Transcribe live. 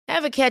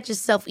Ever catch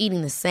yourself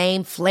eating the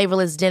same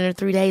flavorless dinner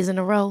 3 days in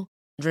a row?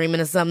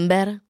 Dreaming of something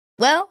better?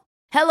 Well,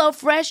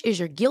 HelloFresh is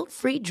your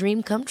guilt-free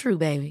dream come true,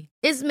 baby.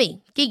 It's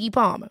me, Keke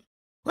Palmer.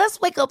 Let's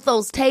wake up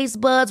those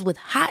taste buds with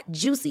hot,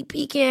 juicy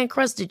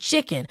pecan-crusted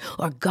chicken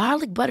or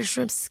garlic butter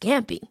shrimp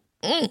scampi.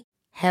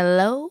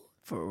 Hello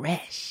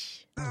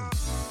Fresh.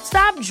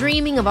 Stop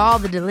dreaming of all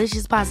the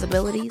delicious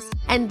possibilities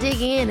and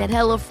dig in at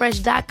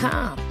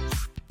HelloFresh.com.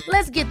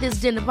 Let's get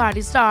this dinner party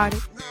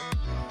started.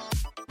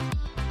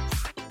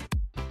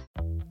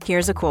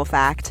 Here's a cool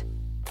fact.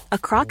 A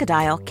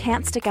crocodile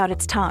can't stick out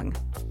its tongue.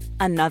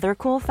 Another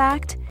cool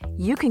fact,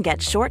 you can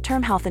get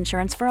short-term health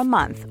insurance for a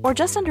month or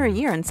just under a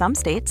year in some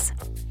states.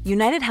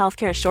 United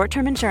Healthcare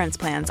short-term insurance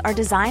plans are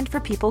designed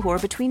for people who are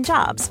between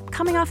jobs,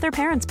 coming off their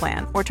parents'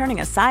 plan, or turning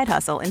a side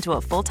hustle into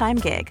a full-time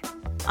gig.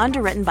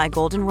 Underwritten by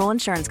Golden Rule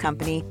Insurance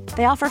Company,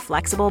 they offer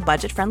flexible,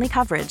 budget-friendly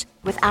coverage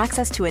with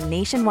access to a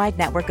nationwide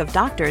network of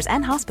doctors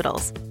and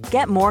hospitals.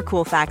 Get more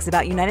cool facts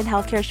about United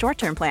Healthcare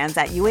short-term plans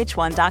at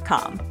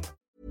uh1.com.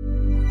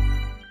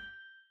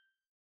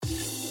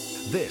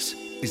 This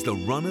is the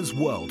Runner's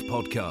World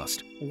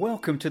podcast.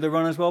 Welcome to the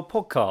Runner's World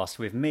podcast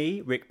with me,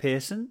 Rick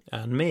Pearson.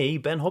 And me,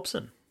 Ben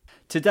Hobson.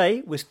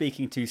 Today, we're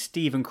speaking to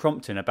Steven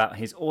Crompton about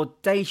his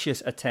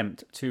audacious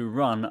attempt to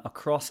run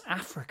across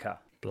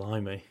Africa.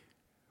 Blimey.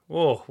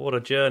 Oh, what a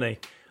journey.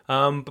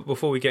 But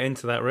before we get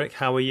into that, Rick,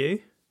 how are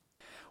you?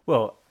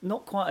 Well,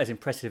 not quite as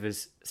impressive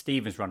as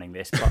Steven's running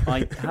this, but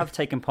I have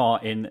taken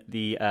part in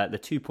the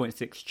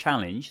 2.6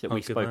 challenge that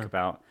we spoke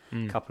about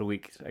a couple of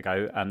weeks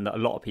ago, and that a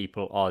lot of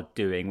people are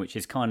doing, which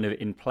is kind of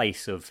in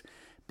place of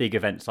big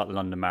events like the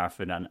London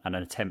Marathon and an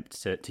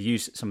attempt to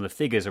use some of the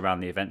figures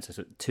around the events, so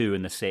the 2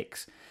 and the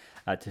 6,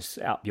 to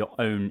set up your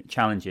own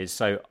challenges.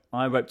 So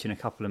I roped in a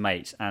couple of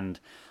mates and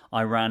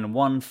I ran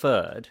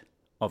 1/3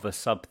 of a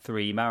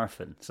sub-3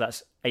 marathon. So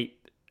that's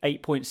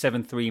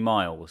 8.73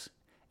 miles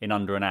in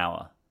under an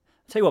hour.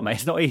 I'll tell you what, mate,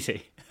 it's not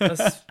easy.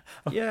 That's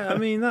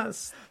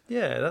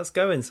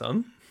going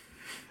some.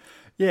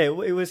 Yeah,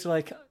 it was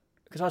like,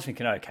 because I was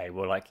thinking, okay,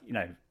 well, like, you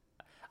know,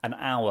 an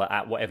hour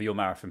at whatever your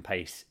marathon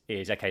pace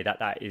is, okay,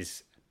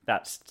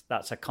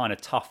 that's a kind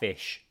of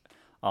toughish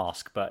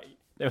ask, but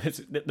there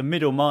was the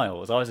middle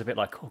miles. I was a bit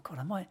like, oh God,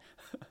 am I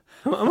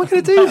going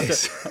to do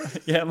this?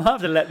 Yeah, I might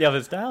have to let the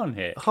others down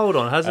here. Hold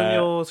on, hasn't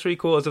your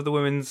 3/4 of the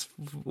women's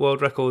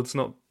world records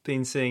not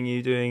been seeing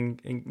you doing,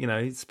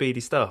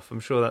 speedy stuff?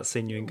 I'm sure that's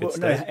seen you in good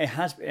stead. No, it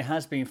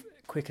has been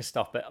quicker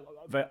stuff, but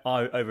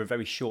over a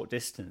very short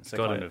distance. So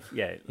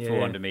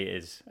 400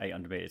 meters,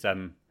 800 meters.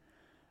 So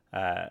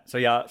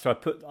I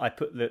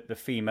put the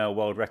female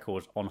world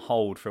record on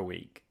hold for a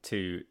week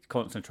to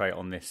concentrate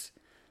on this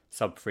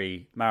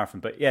sub-3 marathon.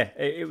 But yeah,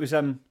 it was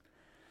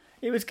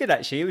good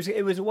actually.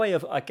 It was a way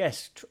of, I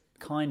guess,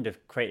 kind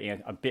of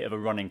creating a bit of a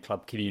running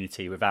club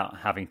community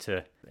without having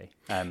to.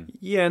 And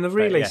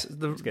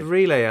the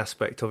relay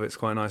aspect of it's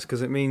quite nice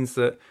because it means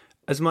that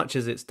as much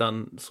as it's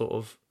done sort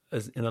of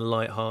as in a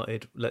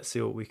light-hearted, let's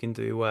see what we can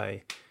do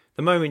way,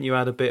 the moment you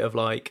add a bit of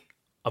like,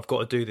 I've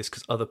got to do this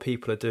because other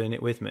people are doing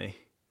it with me,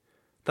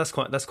 that's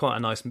quite a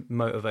nice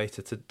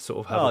motivator to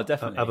sort of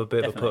have a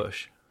bit of a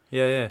push.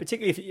 Yeah.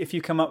 Particularly if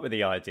you come up with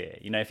the idea,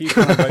 if you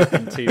kind of rope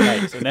in 2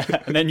 mates and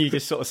then you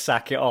just sort of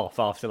sack it off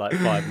after like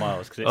 5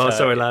 miles.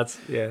 Sorry lads.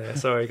 Yeah,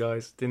 sorry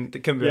guys.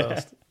 Couldn't be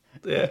asked.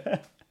 Yeah.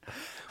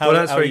 How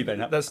have you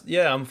been?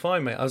 I'm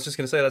fine, mate. I was just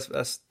going to say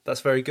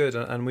that's very good,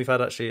 and we've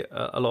had actually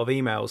a lot of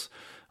emails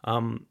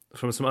from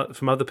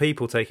other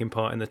people taking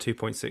part in the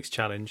 2.6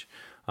 challenge.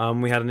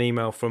 We had an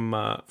email from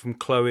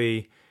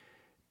Chloe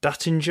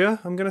Dattinger,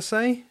 I'm going to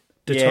say.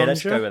 Yeah,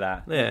 let's go with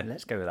that. Yeah,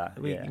 let's go with that.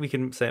 We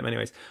can say them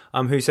anyways.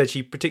 Who said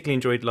she particularly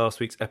enjoyed last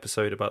week's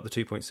episode about the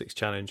 2.6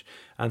 challenge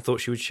and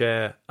thought she would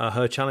share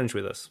her challenge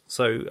with us.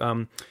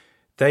 So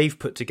they've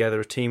put together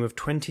a team of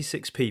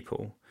 26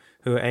 people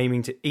who are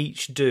aiming to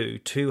each do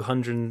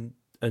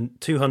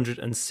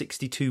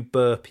 262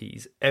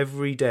 burpees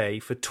every day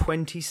for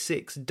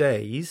 26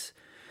 days,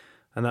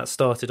 and that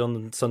started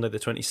on Sunday the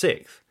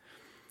 26th.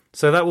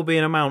 So that will be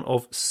an amount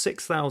of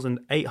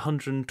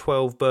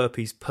 6,812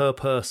 burpees per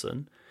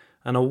person,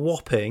 and a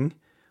whopping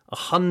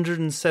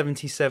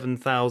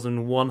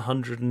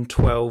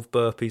 177,112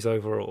 burpees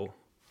overall.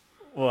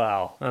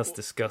 Wow. That's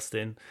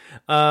disgusting.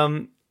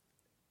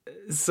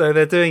 So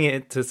they're doing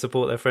it to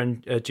support their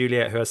friend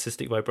Juliet, who has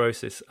cystic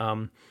fibrosis.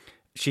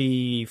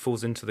 She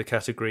falls into the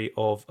category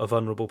of a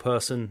vulnerable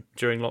person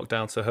during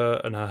lockdown. So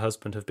her and her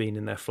husband have been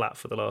in their flat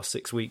for the last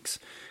 6 weeks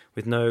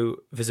with no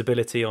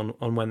visibility on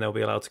when they'll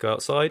be allowed to go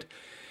outside.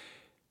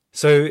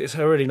 So it's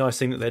a really nice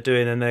thing that they're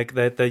doing, and they're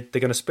going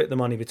to split the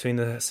money between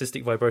the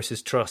Cystic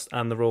Fibrosis Trust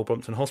and the Royal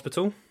Brompton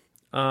Hospital.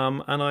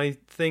 And I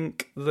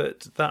think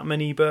that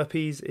many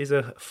burpees is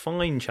a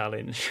fine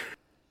challenge.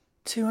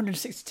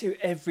 262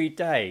 every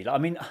day. I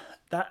mean,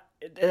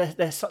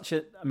 they're such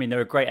a. I mean,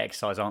 they're a great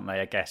exercise, aren't they?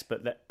 I guess,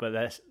 but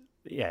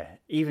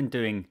even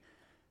doing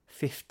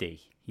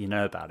 50, you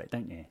know about it,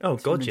 don't you? Oh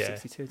God, yeah.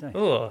 262 a day.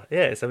 Oh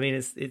yes, I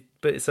mean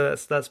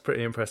that's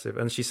pretty impressive.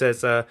 And she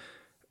says.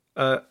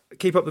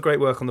 Keep up the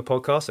great work on the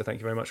podcast, so thank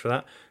you very much for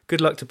that.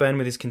 Good luck to Ben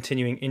with his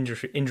continuing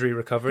injury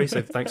recovery,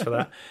 so thanks for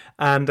that.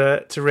 And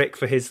to Rick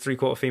for his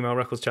 3/4 female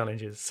records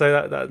challenges.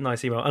 So that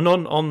nice email. And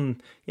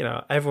on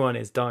everyone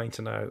is dying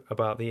to know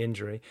about the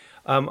injury.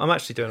 I'm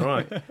actually doing all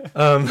right.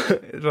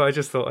 But I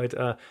just thought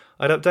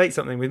I'd update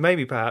something with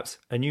maybe perhaps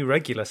a new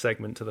regular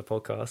segment to the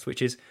podcast,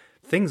 which is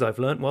things I've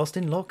learnt whilst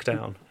in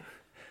lockdown.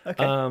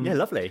 Okay. Yeah,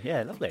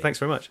 lovely. Thanks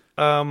very much.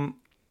 And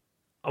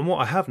what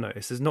I have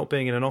noticed is not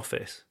being in an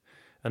office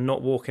and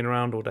not walking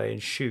around all day in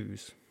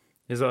shoes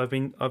is that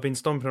I've been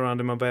stomping around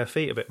in my bare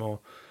feet a bit more,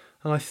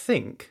 and I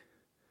think,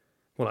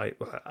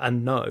 I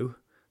know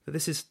that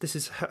this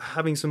is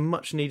having some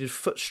much needed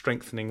foot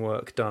strengthening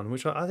work done,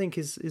 which I think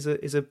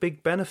is a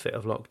big benefit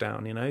of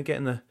lockdown. You know,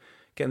 getting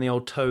the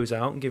old toes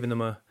out and giving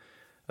them a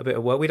bit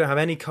of work. We don't have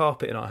any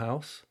carpet in our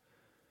house,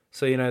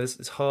 so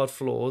it's hard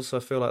floors. So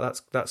I feel like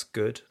that's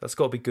good. That's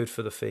got to be good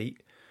for the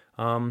feet.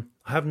 I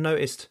have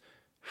noticed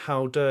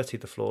how dirty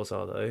the floors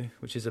are, though,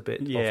 which is a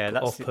bit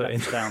off-putting.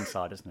 That's the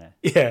downside, isn't it?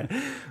 Yeah.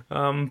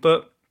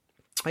 But,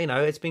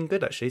 it's been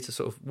good, actually, to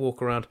sort of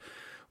walk around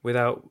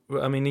without...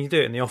 I mean, you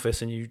do it in the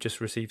office and you just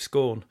receive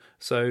scorn.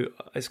 So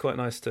it's quite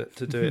nice to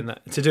do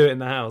it in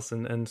the house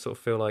and sort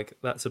of feel like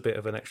that's a bit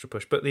of an extra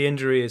push. But the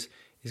injury is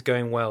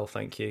going well,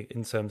 thank you,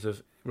 in terms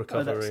of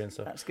recovery and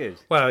stuff. That's good.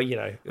 Well,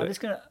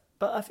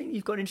 But I think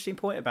you've got an interesting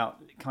point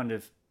about kind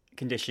of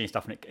conditioning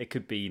stuff, and it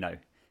could be,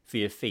 for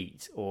your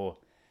feet, or...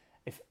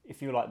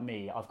 If you're like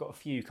me, I've got a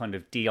few kind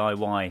of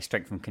DIY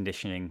strength and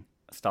conditioning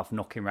stuff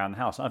knocking around the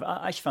house. I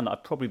actually found that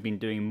I've probably been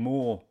doing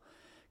more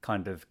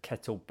kind of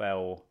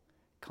kettlebell,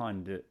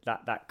 kind of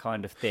that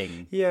kind of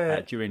thing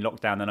during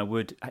lockdown than I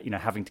would,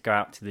 having to go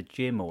out to the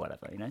gym or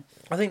whatever.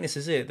 I think this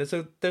is it. There's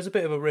a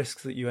bit of a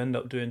risk that you end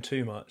up doing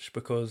too much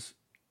because,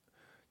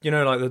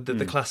 like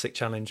the classic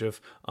challenge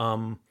of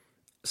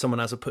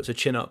someone puts a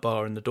chin up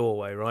bar in the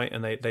doorway, right?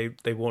 And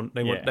they want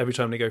every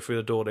time they go through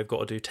the door they've got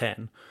to do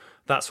 10.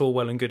 That's all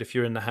well and good if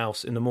you're in the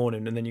house in the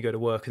morning and then you go to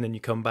work and then you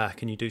come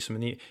back and you do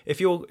something. If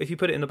you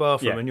put it in the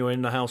bathroom and you're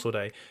in the house all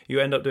day, you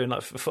end up doing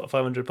like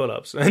 500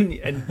 pull-ups and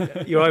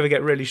you either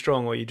get really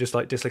strong or you just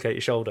like dislocate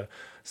your shoulder.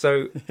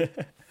 So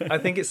I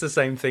think it's the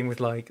same thing with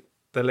like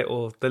the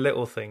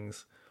little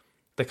things.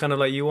 They're kind of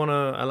like you want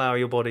to allow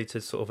your body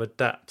to sort of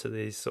adapt to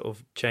these sort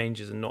of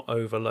changes and not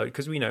overload,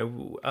 because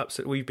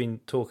we've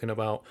been talking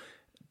about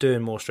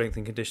doing more strength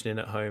and conditioning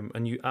at home,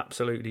 and you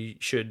absolutely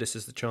should. This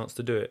is the chance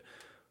to do it.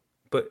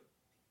 But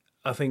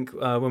I think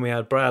when we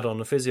had Brad on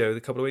the physio a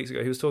couple of weeks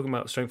ago, he was talking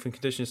about strength and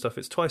conditioning stuff.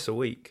 It's twice a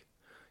week.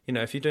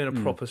 If you're doing a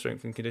proper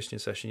strength and conditioning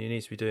session, you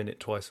need to be doing it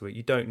twice a week.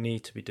 You don't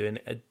need to be doing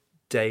a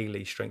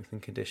daily strength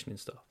and conditioning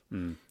stuff.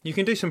 You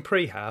can do some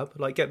prehab,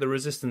 like get the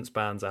resistance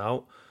bands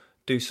out,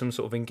 do some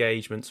sort of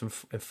engagements and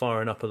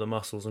firing up of the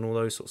muscles and all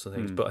those sorts of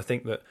things. But I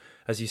think that,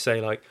 as you say,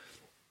 like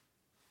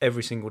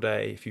every single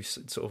day, if you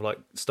sort of like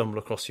stumble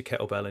across your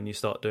kettlebell and you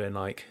start doing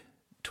like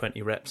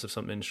 20 reps of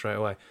something straight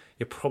away,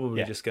 you're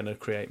probably just going to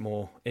create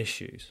more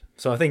issues.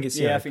 So I think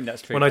it's I think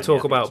that's true. When I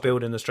talk about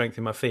building the strength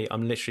in my feet,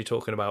 I'm literally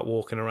talking about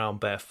walking around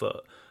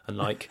barefoot and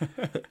like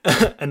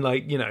and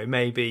like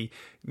maybe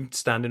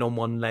standing on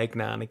one leg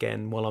now and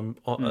again while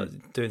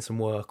I'm doing some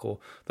work or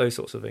those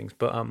sorts of things.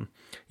 But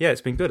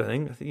it's been good.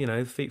 I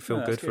think feet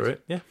feel good for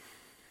it. Yeah.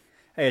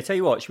 Hey, I tell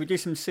you what, should we do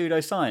some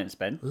pseudoscience,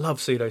 Ben? Love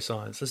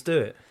pseudoscience. Let's do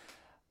it.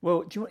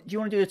 Well, do you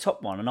want to do the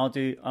top one, and I'll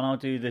do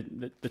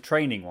the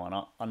training one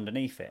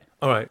underneath it.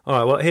 All right.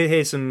 Well,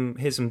 here's some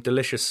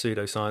delicious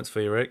pseudoscience for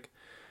you, Rick.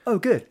 Oh,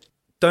 good.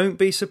 Don't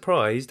be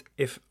surprised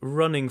if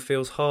running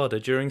feels harder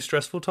during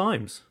stressful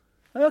times.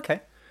 Oh,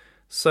 okay.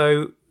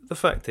 So the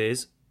fact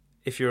is,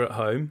 if you're at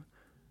home,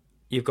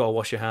 you've got to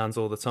wash your hands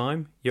all the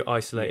time. You're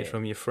isolated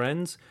from your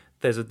friends.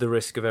 There's the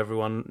risk of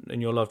everyone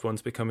and your loved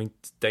ones becoming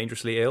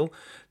dangerously ill.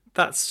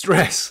 That's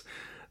stress.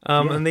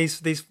 And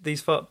these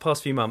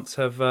past few months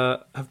have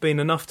been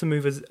enough to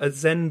move a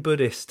Zen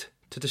Buddhist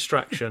to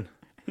distraction.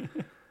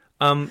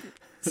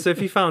 So if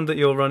you found that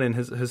your running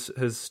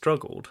has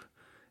struggled,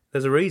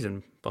 there's a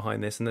reason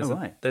behind this, and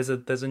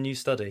there's a new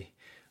study,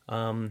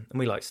 and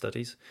we like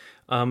studies.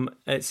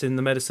 It's in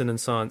the Medicine and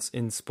Science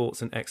in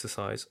Sports and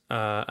Exercise,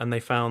 and they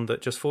found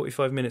that just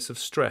 45 minutes of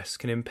stress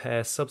can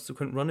impair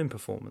subsequent running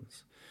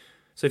performance.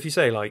 So if you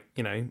say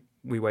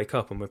we wake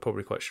up and we're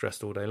probably quite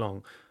stressed all day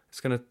long, it's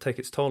going to take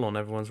its toll on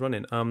everyone's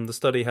running. The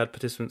study had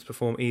participants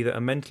perform either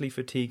a mentally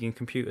fatiguing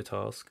computer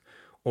task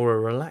or a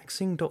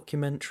relaxing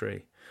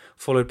documentary,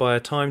 followed by a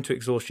time to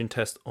exhaustion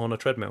test on a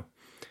treadmill.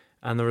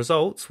 And the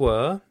results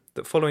were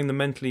that following the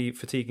mentally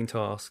fatiguing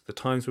task, the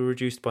times were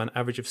reduced by an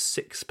average of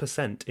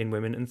 6% in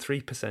women and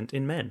 3%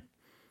 in men.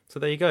 So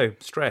there you go,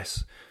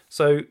 stress.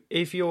 So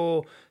if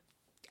you're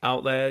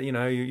out there,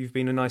 you've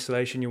been in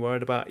isolation, you're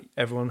worried about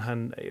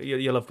everyone,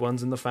 your loved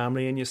ones and the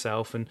family and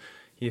yourself, and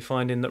you're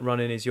finding that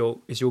running is your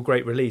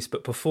great release,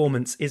 but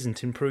performance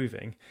isn't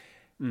improving.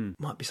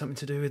 Might be something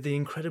to do with the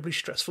incredibly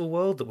stressful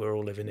world that we're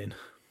all living in.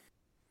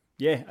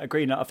 Yeah,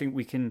 agreed. I think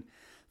we can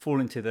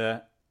fall into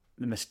the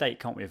mistake,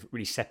 can't we, of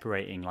really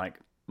separating like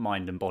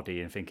mind and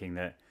body and thinking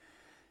that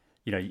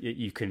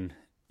you can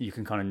you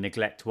can kind of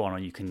neglect one, or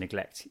you can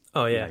neglect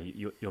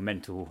your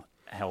mental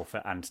health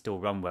and still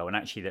run well. And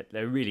actually, that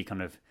they're really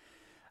kind of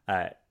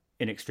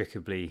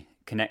inextricably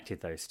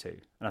connected, those two.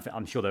 And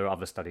I'm sure there are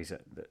other studies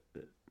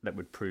that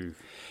would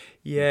prove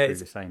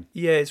the same.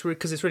 Yeah, it's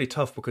because it's really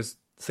tough, because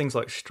things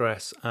like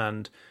stress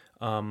and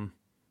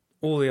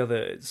all the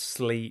other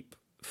sleep,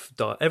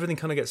 diet, everything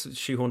kind of gets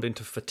shoehorned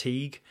into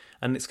fatigue,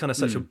 and it's kind of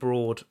such a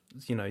broad,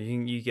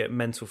 you get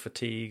mental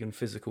fatigue and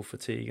physical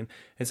fatigue, and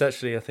it's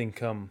actually, I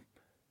think,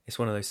 it's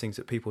one of those things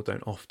that people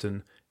don't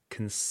often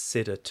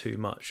consider too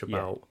much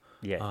about.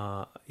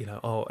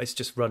 It's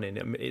just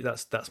running.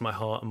 That's my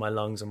heart and my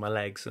lungs and my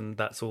legs, and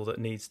that's all that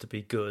needs to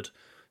be good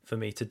for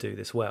me to do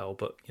this well.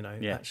 But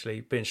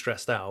actually being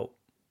stressed out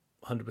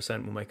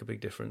 100% will make a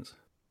big difference.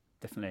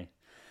 Definitely.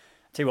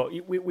 Tell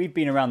you what, we've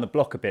been around the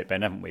block a bit,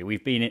 Ben, haven't we?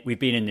 We've been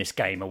in this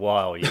game a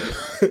while,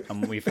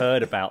 and we've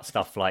heard about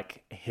stuff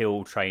like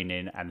hill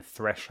training and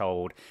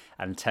threshold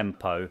and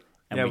tempo,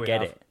 and we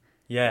get it.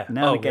 Yeah.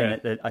 Now and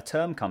again, a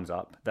term comes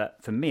up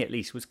that, for me at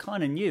least, was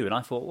kind of new, and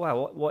I thought,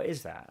 wow, what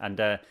is that? And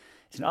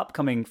it's an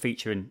upcoming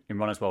feature in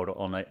Runner's World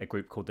on a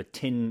group called the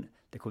Tin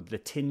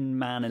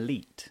Man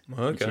Elite,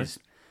 which is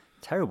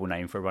a terrible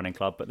name for a running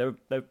club, but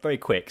they're very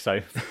quick, so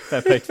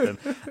fair play to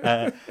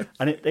them.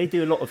 And they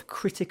do a lot of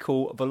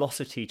critical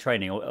velocity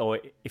training, or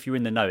if you're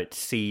in the know, it's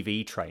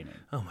CV training.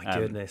 Oh my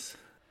goodness.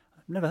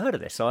 Never heard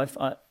of this, so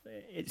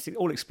it's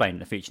all explained in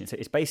the feature. So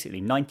it's basically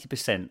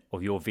 90%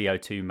 of your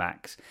VO2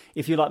 max.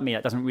 If you're like me,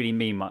 that doesn't really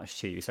mean much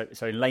to you. So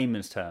in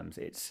layman's terms,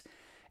 it's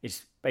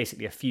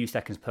basically a few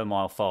seconds per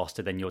mile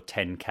faster than your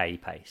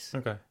 10k pace.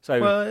 Okay. So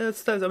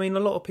I mean, a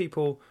lot of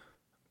people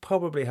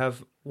probably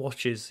have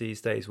watches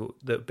these days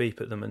that beep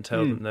at them and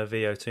tell them their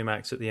VO2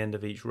 max at the end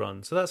of each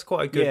run. So that's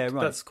quite a good. Yeah,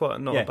 right. That's quite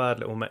not a bad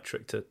little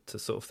metric to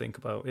sort of think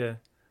about. Yeah.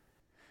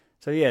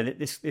 So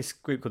this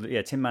group called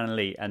Tin Man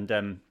Elite,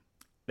 and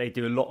they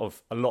do a lot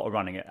of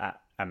running at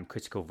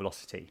critical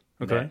velocity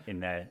in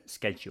their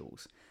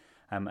schedules,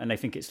 and they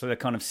think it's the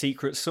kind of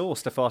secret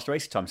sauce to faster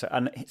race time.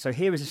 So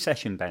here is a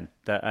session, Ben,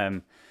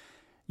 that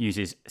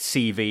uses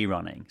CV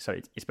running. So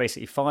it's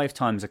basically 5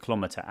 times a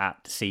kilometre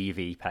at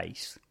CV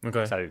pace.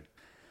 Okay. So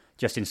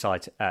just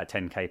inside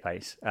 10k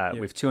pace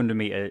with 200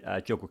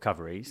 metre jog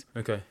recoveries.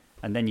 Okay.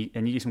 And then you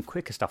do some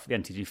quicker stuff at the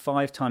end. So you do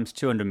 5 times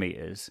 200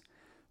 metres,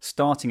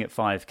 starting at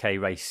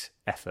 5k race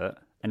effort,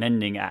 and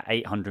ending at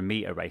 800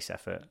 metre race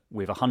effort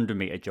with 100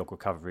 metre jog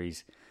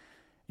recoveries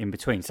in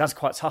between. So that's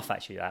quite tough,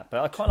 actually, that.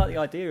 But I quite like the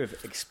idea of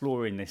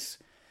exploring this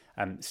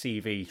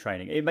CV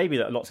training. It may be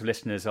that lots of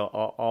listeners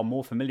are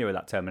more familiar with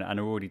that term and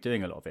are already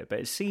doing a lot of it, but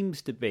it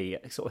seems to be,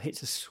 it sort of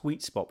hits a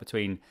sweet spot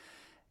between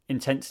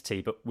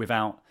intensity, but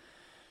without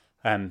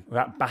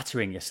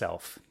battering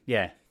yourself.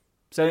 Yeah.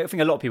 So I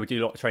think a lot of people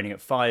do a lot of training at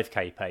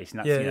 5k pace, and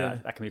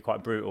that's that can be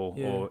quite brutal,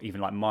 or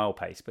even like mile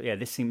pace. But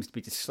this seems to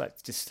be just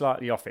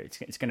slightly off it.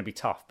 It's going to be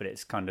tough, but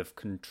it's kind of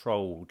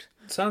controlled.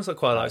 It sounds like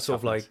quite like sort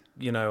of like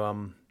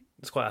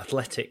it's quite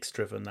athletics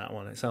driven, that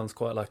one. It sounds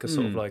quite like a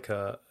sort of like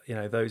a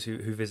those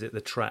who visit the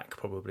track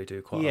probably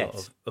do quite a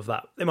lot of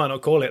that. They might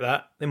not call it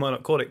that. They might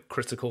not call it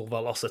critical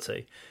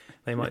velocity.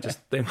 They might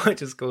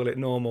just call it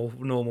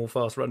normal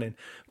fast running.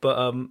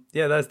 But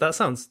that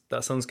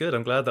sounds good.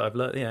 I'm glad that I've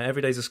learned.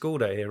 Every day's a school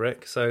day here,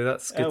 Rick. So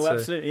that's good. Oh,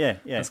 absolutely, yeah.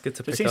 That's good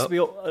to pick up. It seems to be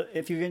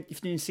if you're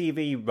doing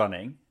CV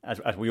running, as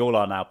we all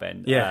are now,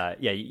 Ben.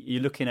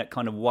 You're looking at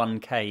kind of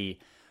 1k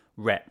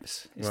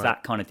reps. It's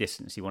that kind of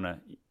distance you want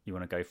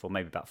to go for.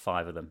 Maybe about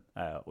 5 of them,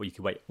 or you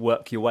could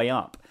work your way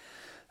up.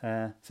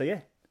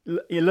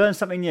 You learn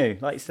something new,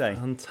 like you say.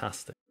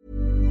 Fantastic.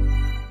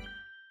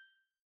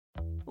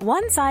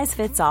 One size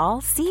fits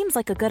all seems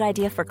like a good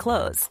idea for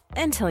clothes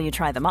until you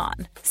try them on.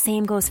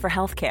 Same goes for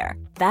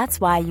healthcare. That's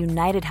why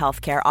United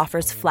Healthcare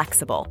offers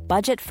flexible,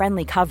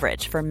 budget-friendly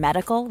coverage for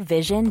medical,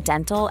 vision,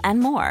 dental, and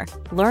more.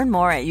 Learn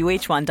more at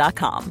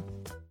uh1.com.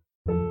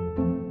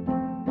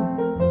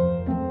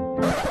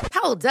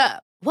 Hold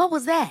up. What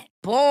was that?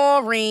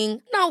 Boring.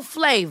 No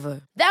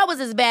flavor. That was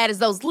as bad as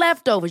those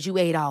leftovers you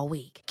ate all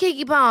week.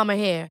 Keke Palmer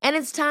here, and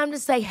it's time to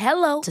say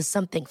hello to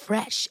something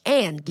fresh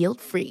and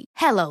guilt-free.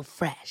 Hello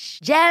Fresh.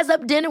 Jazz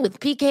up dinner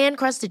with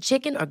pecan-crusted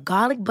chicken or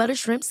garlic butter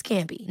shrimp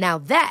scampi. Now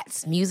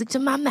that's music to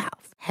my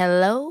mouth.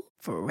 Hello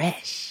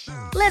Fresh.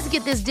 Let's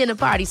get this dinner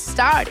party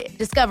started.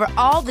 Discover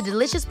all the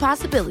delicious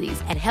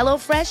possibilities at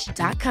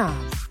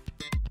hellofresh.com.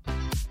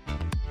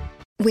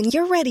 When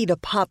you're ready to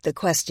pop the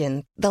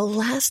question, the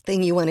last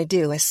thing you want to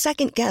do is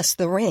second-guess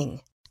the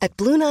ring. At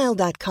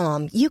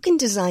BlueNile.com, you can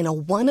design a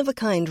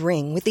one-of-a-kind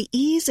ring with the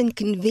ease and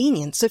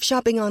convenience of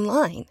shopping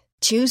online.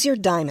 Choose your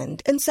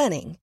diamond and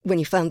setting. When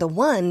you find the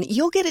one,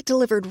 you'll get it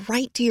delivered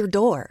right to your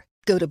door.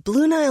 Go to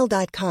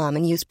BlueNile.com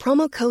and use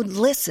promo code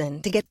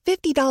LISTEN to get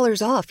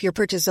 $50 off your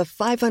purchase of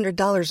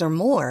 $500 or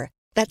more.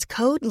 That's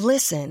code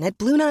LISTEN at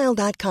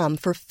BlueNile.com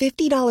for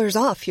 $50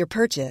 off your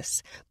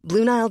purchase.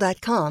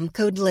 BlueNile.com,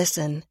 code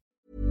LISTEN.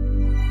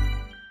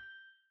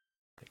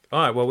 All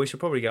right, well, we should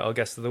probably get our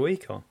guest of the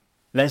week on.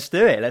 Let's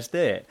do it.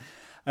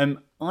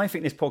 I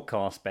think this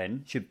podcast,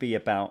 Ben, should be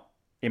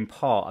in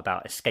part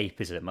about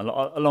escapism,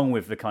 along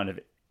with the kind of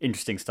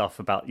interesting stuff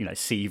about,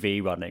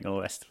 CV running and all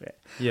the rest of it.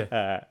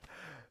 Yeah.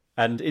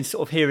 And in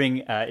sort of hearing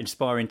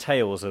inspiring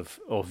tales of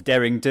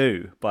daring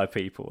do by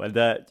people. And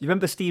you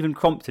remember Steven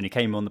Crompton? He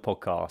came on the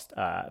podcast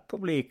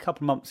probably a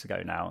couple of months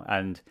ago now.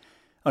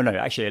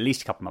 Actually at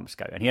least a couple of months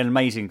ago. And he had an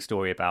amazing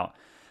story about,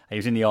 he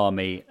was in the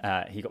army,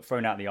 he got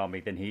thrown out of the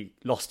army, then he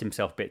lost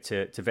himself a bit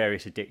to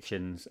various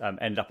addictions,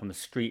 ended up on the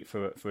street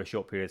for a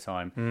short period of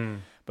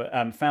time,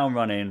 but found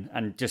running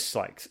and just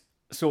like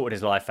sorted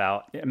his life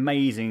out.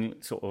 Amazing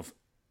sort of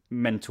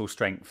mental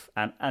strength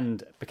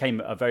and became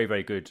a very,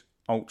 very good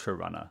ultra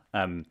runner.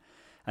 And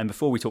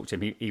before we talked to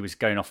him, he was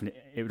going off, and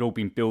it had all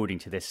been building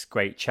to this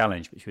great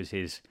challenge, which was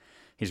his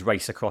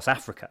race across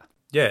Africa.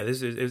 Yeah,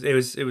 it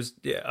was.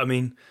 Yeah, I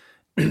mean,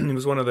 it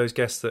was one of those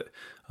guests that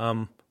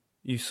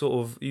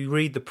you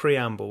read the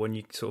preamble when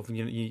you sort of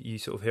you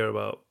sort of hear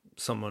about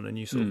someone, and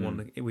you sort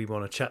of we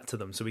want to chat to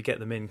them, so we get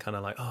them in kind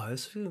of like,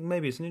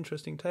 maybe it's an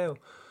interesting tale,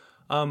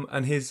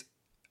 and his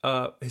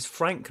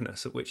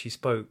frankness at which he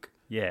spoke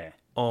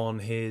on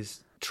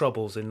his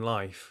troubles in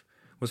life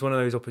was one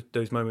of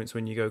those moments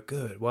when you go,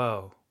 good,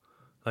 wow,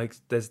 like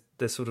there's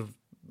sort of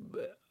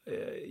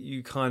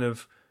you kind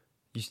of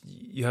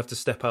you have to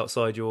step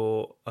outside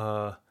your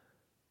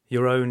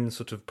own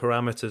sort of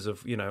parameters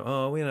of,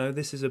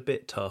 this is a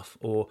bit tough,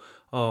 or,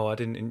 I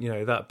didn't,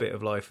 that bit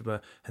of life.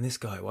 And this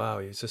guy, wow,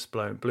 he just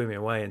blew me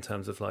away in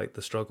terms of like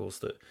the struggles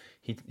that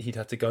he'd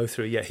had to go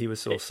through. Yet he was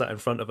sort of sat in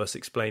front of us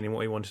explaining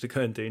what he wanted to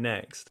go and do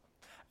next.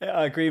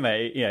 I agree,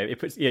 mate.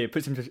 It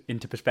puts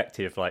into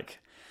perspective, like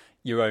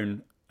your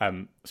own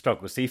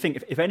struggles. So you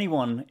think if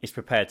anyone is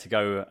prepared to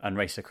go and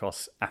race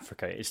across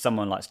Africa, it's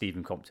someone like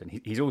Steven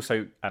Crompton. He's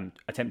also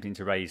attempting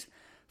to raise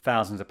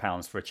thousands of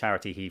pounds for a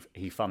charity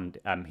he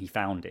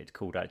founded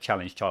called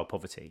Challenge Child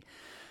Poverty,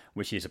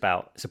 which is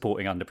about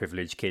supporting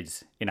underprivileged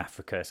kids in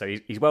Africa. So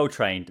he's well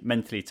trained,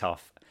 mentally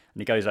tough,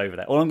 and he goes over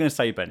there. All I'm going to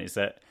say, Ben, is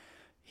that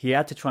he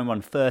had to try and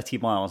run 30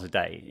 miles a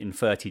day in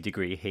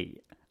 30-degree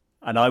heat.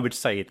 And I would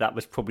say that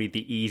was probably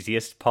the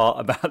easiest part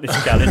about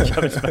this challenge.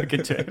 I've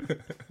spoken to him.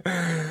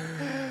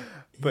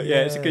 But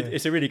yeah,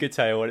 it's a really good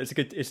tale, and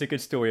it's a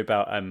good story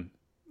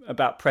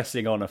about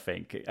pressing on, I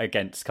think,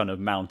 against kind of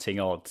mounting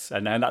odds,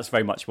 and that's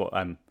very much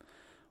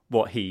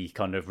what he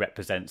kind of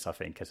represents, I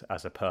think,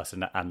 as a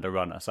person and a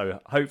runner. So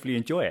hopefully you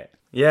enjoy it.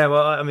 Yeah,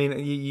 well, I mean,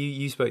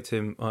 you spoke to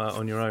him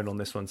on your own on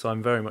this one, so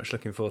I'm very much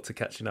looking forward to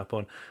catching up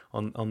on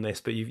this.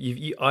 But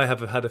I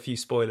have had a few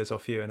spoilers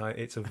off you, and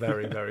it's a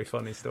very, very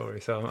funny story.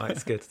 So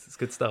it's good. It's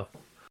good stuff.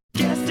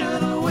 Guest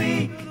of the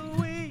week,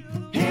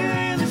 here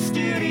in the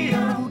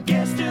studio.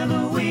 Guest of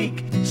the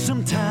week,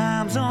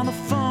 sometimes on the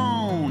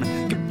phone.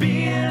 Could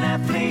be an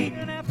athlete,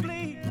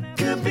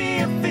 could be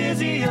a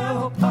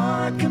physio,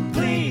 or a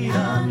complete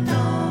unknown.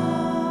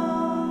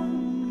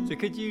 So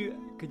could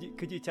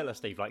you tell us,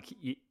 Steve? Like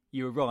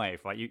you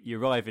arrive, right?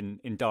 You arrive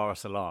in Dar es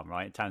Salaam,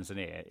 right,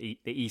 Tanzania,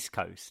 the East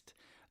Coast.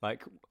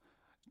 Like,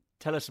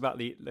 tell us about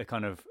the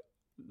kind of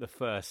the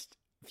first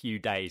few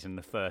days and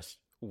the first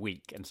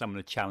week, and some of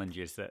the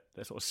challenges that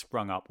sort of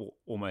sprung up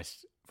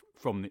almost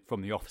from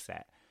the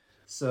offset.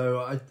 So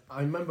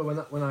I remember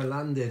when I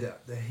landed,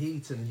 the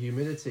heat and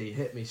humidity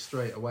hit me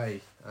straight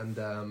away, and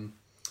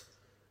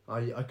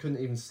I couldn't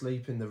even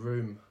sleep in the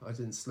room. I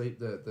didn't sleep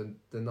the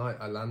night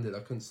I landed. I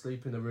couldn't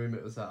sleep in the room.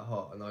 It was that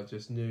hot, and I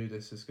just knew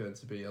this was going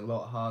to be a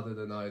lot harder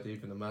than I had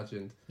even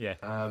imagined. Yeah.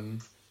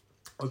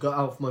 I got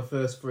out for my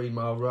first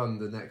 3-mile run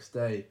the next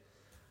day,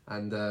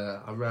 and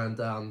I ran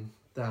down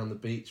the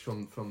beach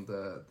from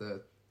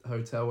the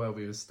hotel where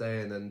we were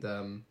staying,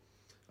 and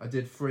I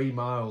did 3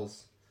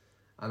 miles.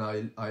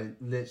 And I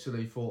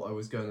literally thought I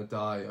was going to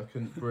die. I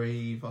couldn't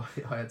breathe.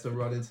 I had to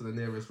run into the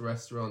nearest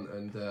restaurant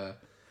and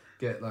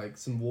get like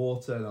some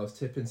water. And I was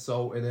tipping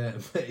salt in it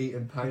and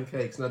eating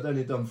pancakes. And I'd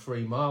only done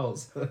 3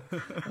 miles.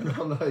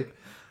 And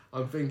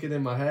I'm thinking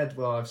in my head,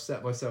 well, I've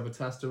set myself a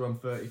task to run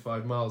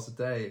 35 miles a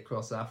day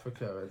across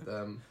Africa.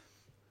 And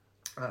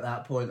at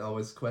that point, I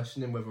was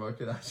questioning whether I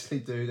could actually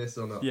do this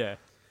or not. Yeah.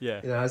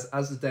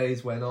 As the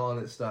days went on,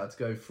 it started to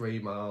go 3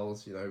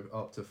 miles,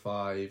 up to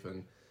 5,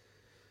 and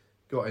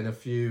got in a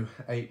few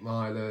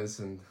 8-milers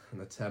and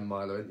a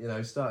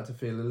 10-miler, started to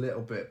feel a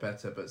little bit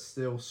better, but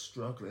still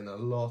struggling a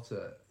lot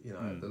at,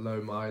 at the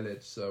low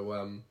mileage.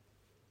 So,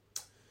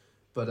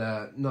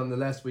 but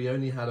nonetheless, we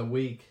only had a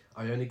week.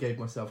 I only gave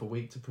myself a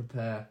week to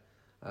prepare.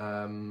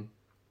 And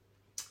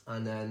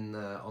then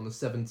on the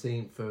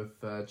 17th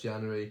of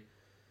January,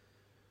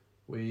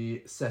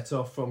 we set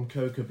off from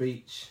Coca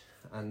Beach,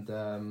 and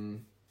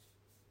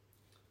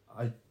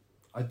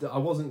I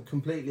wasn't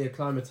completely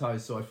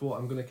acclimatized, so I thought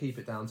I'm going to keep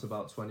it down to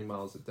about 20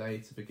 miles a day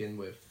to begin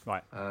with.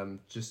 Right.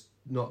 Just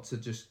not to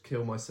just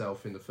kill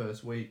myself in the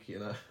first week,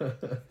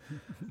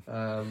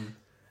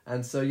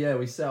 And so, yeah,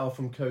 we set off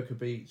from Coca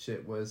Beach.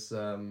 It was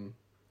a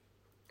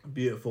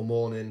beautiful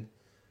morning,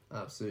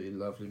 absolutely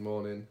lovely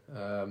morning.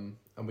 And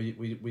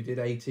we did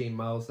 18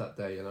 miles that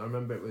day, and I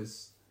remember it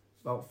was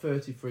about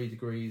 33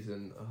 degrees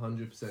and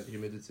 100%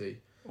 humidity.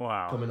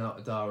 Wow. Coming out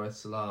of Dar es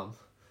Salaam.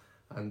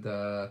 And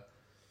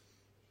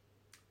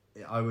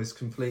I was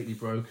completely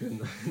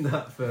broken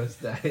that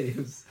first day. It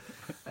was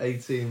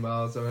 18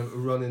 miles. I remember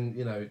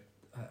running,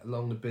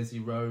 along the busy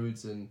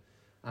roads, and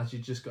as you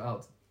just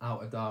got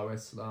out of Dar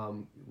es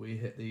Salaam, we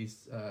hit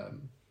these.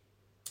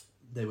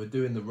 They were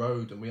doing the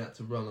road, and we had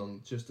to run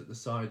on just at the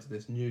sides of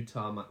this new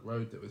tarmac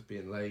road that was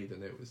being laid,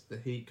 and it was the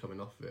heat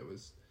coming off of it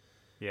was,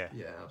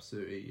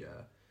 absolutely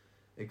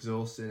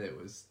exhausting. It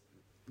was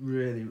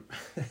really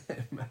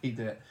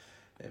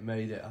it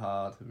made it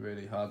hard,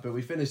 really hard. But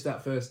we finished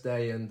that first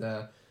day and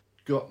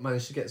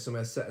managed to get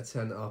somewhere, set a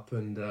tent up,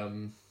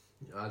 and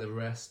had a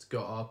rest,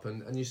 got up,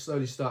 and you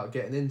slowly start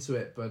getting into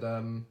it. But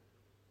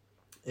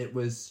it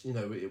was,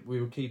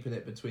 we were keeping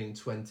it between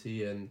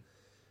 20 and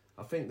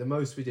I think the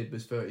most we did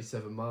was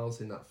 37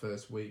 miles in that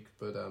first week,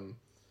 but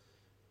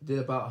did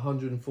about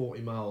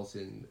 140 miles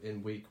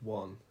in week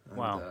 1. And,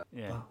 wow.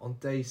 On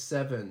day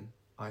 7,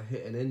 I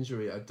hit an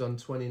injury. I'd done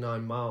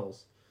 29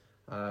 miles,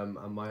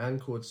 and my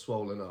ankle had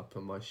swollen up,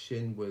 and my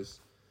shin was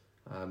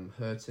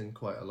hurting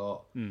quite a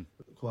lot,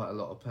 quite a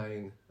lot of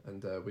pain.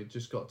 And we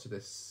just got to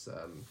this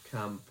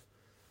camp,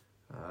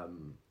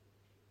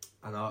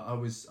 and I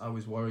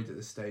was worried at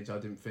this stage. I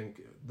didn't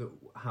think that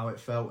how it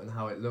felt and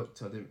how it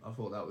looked. I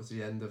thought that was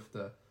the end of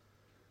the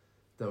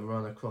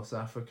run across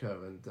Africa,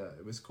 and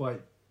it was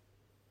quite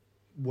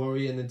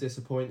worrying and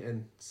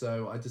disappointing.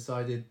 So I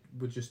decided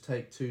we'd just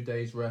take 2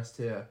 days rest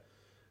here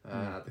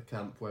at the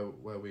camp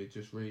where we had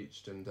just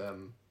reached, and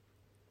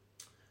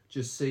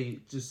just see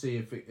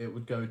if it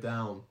would go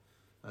down.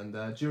 And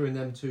during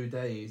them 2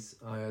 days,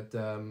 I had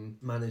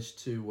managed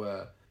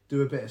to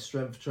do a bit of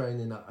strength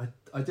training.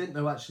 I didn't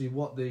know actually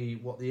what the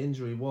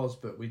injury was,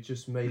 but we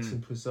just made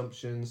some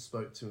presumptions,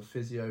 spoke to a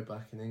physio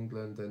back in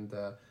England, and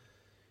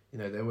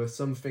there were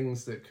some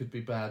things that could be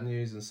bad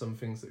news and some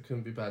things that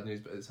couldn't be bad news,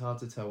 but it's hard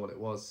to tell what it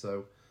was.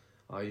 So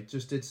I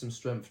just did some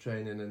strength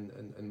training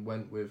and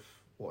went with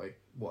what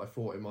I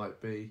thought it might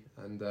be,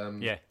 and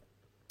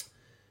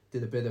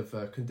did a bit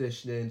of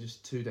conditioning,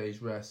 just 2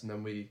 days rest, and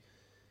then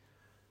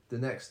the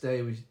next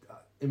day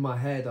in my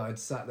head, I'd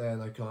sat there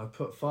and I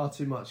put far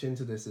too much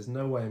into this. There's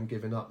no way I'm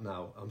giving up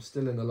now. I'm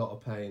still in a lot of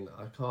pain.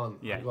 I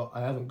can't. Yeah. I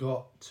haven't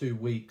got 2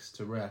 weeks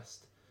to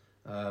rest,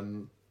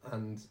 and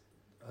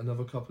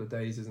another couple of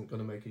days isn't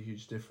going to make a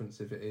huge difference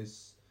if it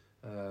is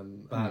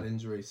bad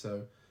injury.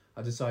 So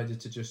I decided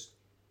to just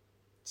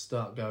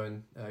start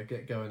going,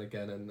 get going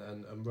again,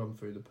 and run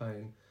through the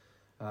pain.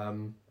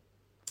 And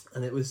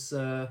it was.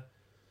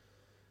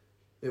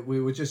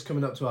 We were just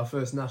coming up to our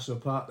first national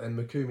park then,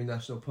 Mikumi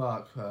National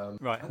Park.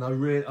 Right. And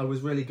I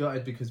was really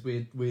gutted because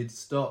we'd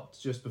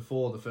stopped just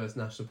before the first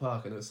national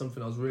park, and it was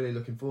something I was really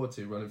looking forward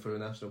to, running through a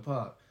national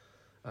park.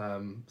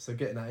 So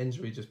getting that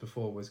injury just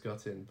before was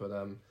gutting. But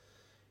I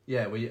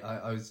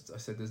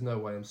said there's no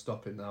way I'm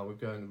stopping now. We're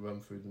going to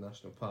run through the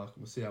national park and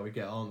we'll see how we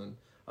get on. And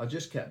I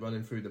just kept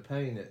running through the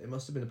pain. It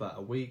must have been about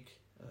a week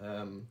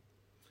of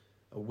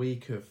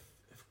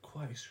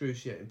quite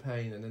excruciating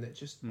pain, and then it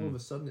just all of a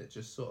sudden it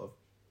just sort of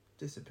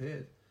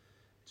disappeared,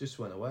 just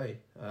went away.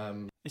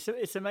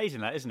 It's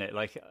amazing that, isn't it?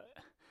 Like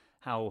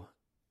how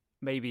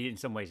maybe in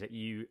some ways that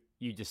you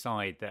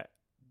decide that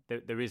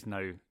there is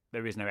no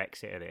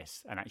exit of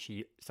this, and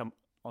actually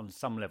on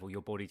some level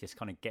your body just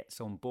kind of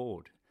gets on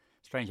board.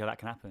 Strange how that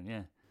can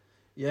happen.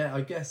 Yeah,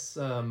 I guess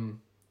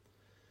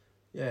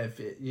if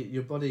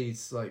your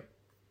body's like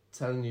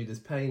telling you there's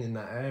pain in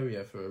that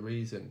area for a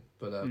reason,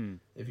 but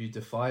if you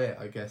defy it,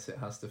 I guess it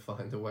has to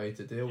find a way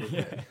to deal with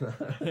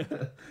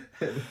it.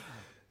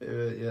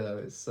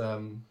 It's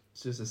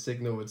just a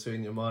signal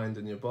between your mind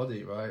and your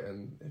body, right?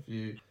 And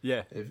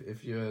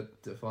if you're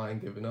defying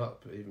giving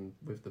up, even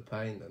with the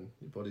pain, then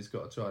your body's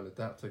got to try and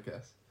adapt, I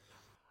guess.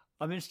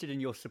 I'm interested in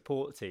your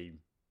support team,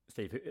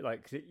 Steve.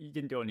 Like, you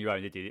didn't do it on your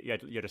own, did you?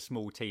 You had a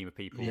small team of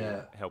people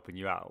helping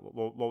you out.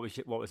 What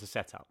was the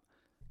setup?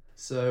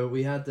 So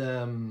we had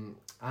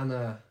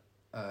Anna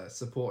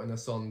supporting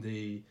us on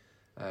the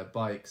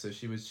bike, so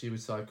she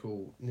would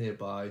cycle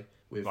nearby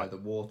with the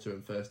water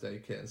and first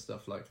aid kit and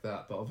stuff like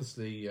that. But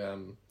obviously,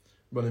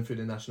 running through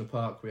the national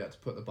park, we had to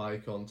put the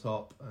bike on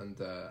top, and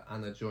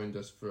Anna joined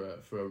us for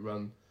a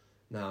run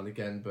now and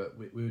again. But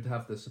we would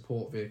have the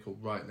support vehicle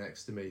right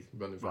next to me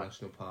running through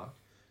national park,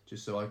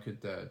 just so I could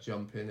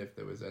jump in if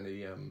there was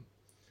any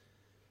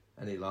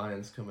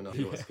lions coming up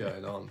or what's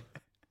going on.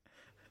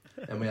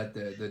 And we had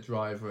the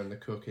driver and the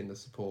cook in the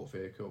support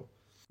vehicle.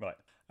 Right.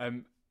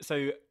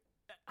 So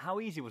how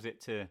easy was it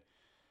to?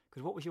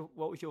 Because what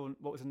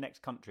was the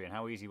next country, and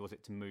how easy was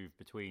it to move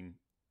between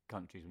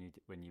countries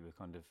when you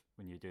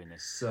were doing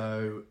this?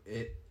 So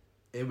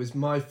it was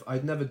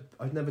I'd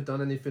never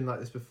done anything like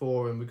this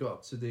before, and we got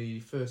up to the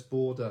first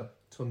border,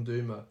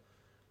 Tunduma.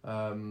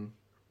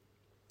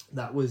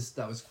 That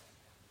was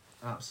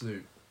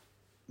absolute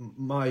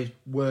my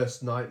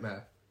worst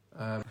nightmare.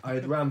 I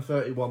had ran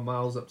 31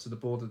 miles up to the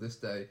border this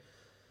day.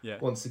 Yeah.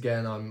 Once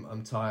again,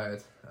 I'm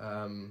tired.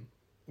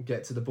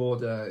 Get to the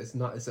border. It's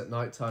at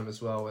night time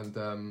as well, and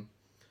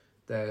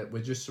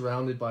we're just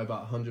surrounded by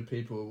about 100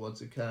 people with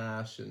wads of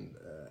cash and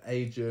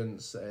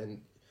agents,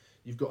 and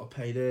you've got to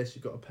pay this,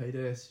 you've got to pay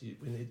this.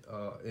 We need.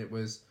 It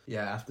was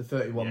after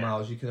 31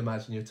 miles, you can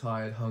imagine you're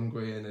tired,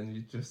 hungry, and then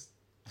you just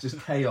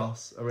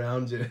chaos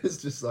around you.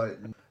 It's just like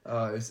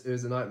it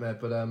was a nightmare.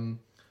 But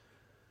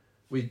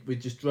we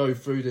just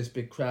drove through this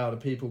big crowd of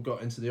people,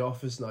 got into the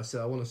office, and I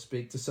said, I want to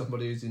speak to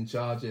somebody who's in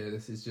charge here.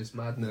 This is just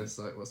madness.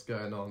 Like, what's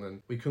going on?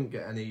 And we couldn't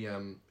get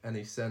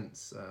any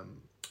sense.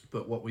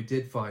 But what we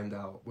did find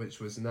out, which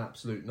was an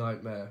absolute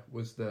nightmare,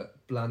 was that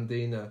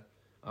Blandina,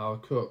 our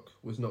cook,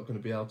 was not going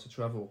to be able to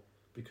travel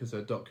because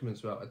her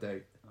documents were out of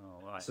date.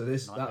 Oh, right. So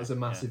that was a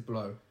massive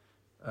blow.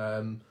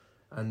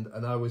 And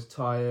I was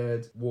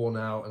tired, worn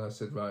out, and I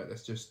said, right,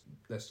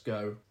 let's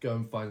go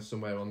and find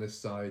somewhere on this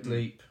side,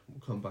 sleep, we'll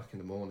come back in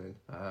the morning.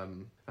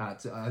 I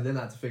then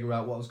had to figure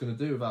out what I was going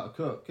to do without a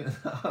cook, and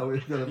how we were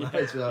going to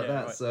manage without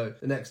that. Right. So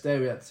the next day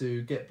we had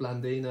to get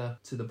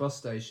Blandina to the bus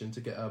station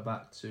to get her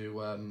back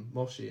to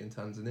Moshi in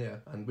Tanzania,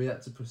 and we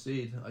had to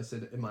proceed. I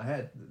said in my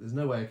head, there's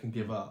no way I can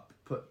give up,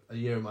 put a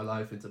year of my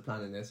life into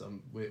planning this.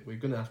 We're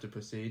going to have to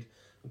proceed.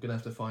 I'm going to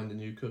have to find a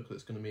new cook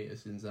that's going to meet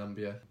us in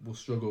Zambia. We'll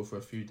struggle for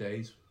a few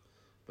days,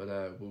 but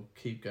we'll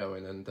keep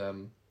going. And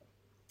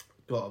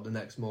got up the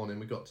next morning,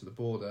 we got to the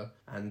border,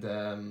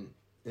 and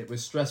it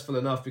was stressful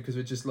enough because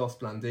we just lost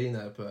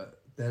Blandina, but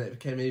then it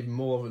became even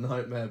more of a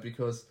nightmare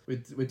because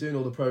we're doing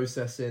all the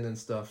processing and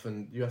stuff,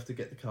 and you have to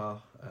get the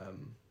car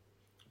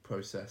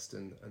processed,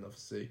 and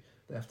obviously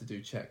they have to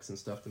do checks and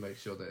stuff to make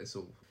sure that it's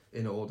all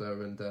in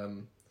order.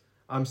 And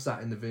I'm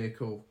sat in the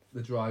vehicle,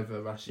 the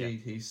driver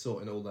Rashid, he's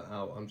sorting all that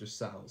out. I'm just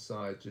sat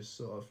outside, just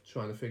sort of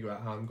trying to figure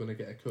out how I'm going to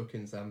get a cook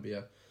in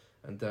Zambia.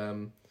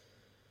 And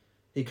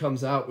he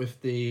comes out with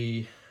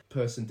the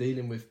person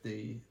dealing with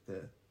the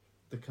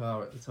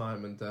car at the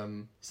time, and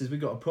he says,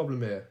 "We've got a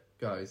problem here,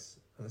 guys."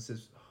 And I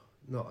says,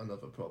 "Not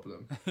another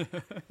problem."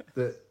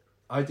 That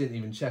I didn't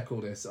even check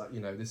all this.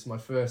 This is my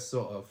first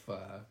sort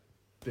of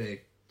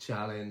big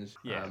challenge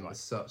as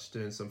such,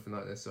 doing something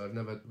like this. So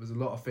there was a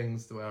lot of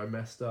things where I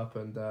messed up,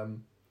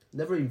 and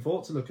never even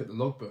thought to look at the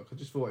logbook. I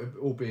just thought it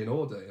would all be in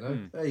order,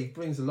 Hey, he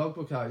brings the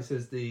logbook out. He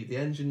says the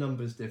engine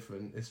number's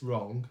different. It's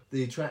wrong.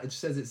 It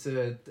says it's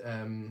a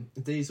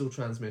diesel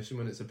transmission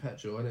when it's a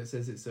petrol, and it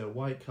says it's a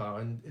white car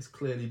and it's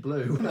clearly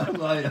blue. And I'm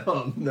like,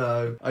 oh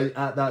no.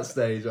 At that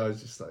stage, I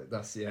was just like,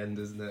 that's the end,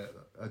 isn't it?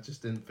 I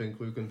just didn't think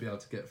we were going to be able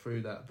to get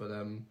through that. But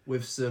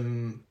with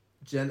some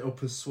gentle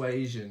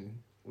persuasion,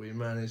 we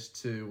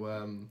managed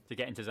to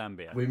get into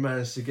Zambia. We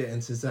managed to get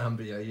into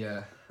Zambia,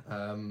 yeah.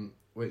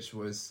 Which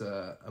was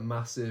a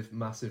massive,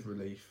 massive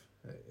relief.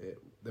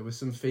 There were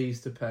some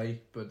fees to pay,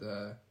 but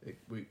I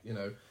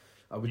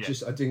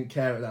didn't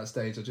care at that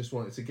stage. I just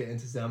wanted to get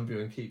into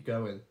Zambia and keep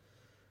going.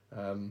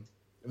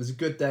 It was a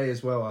good day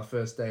as well. Our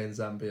first day in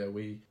Zambia,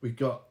 we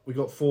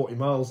got 40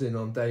 miles in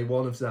on day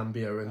one of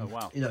Zambia, and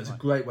it's a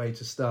great way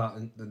to start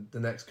in the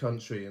next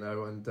country,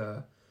 and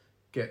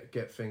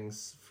get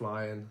things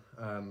flying.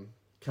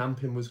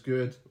 Camping was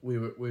good. We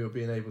were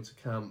being able to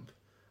camp.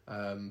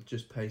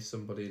 Just pay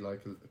somebody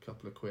like a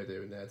couple of quid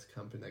here and there to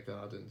camp in their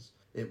gardens.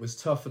 It was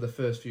tough for the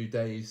first few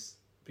days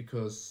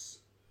because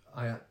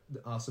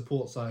our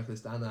support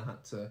cyclist Anna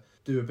had to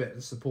do a bit of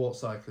the support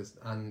cyclist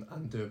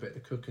and do a bit of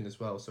the cooking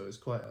as well. So it was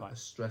quite a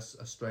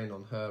strain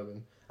on her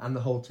and the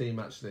whole team.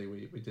 Actually,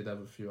 we did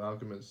have a few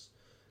arguments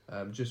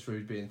just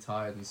through being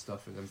tired and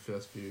stuff in them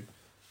first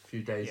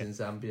few days in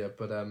Zambia.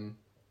 But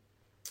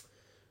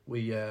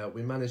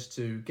we managed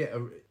to get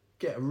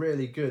a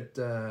really good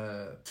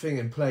thing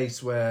in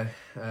place where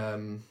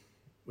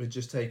we'd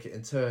just take it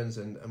in turns,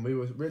 and we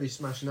were really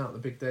smashing out the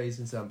big days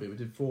in Zambia. We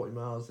did 40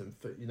 miles, and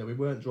we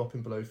weren't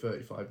dropping below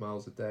 35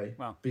 miles a day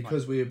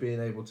because we were being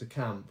able to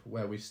camp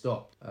where we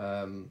stopped,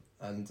 and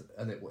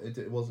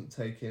it wasn't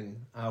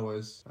taking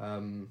hours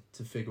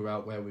to figure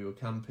out where we were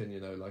camping.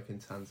 Like in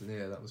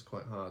Tanzania, that was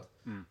quite hard.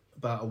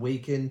 About a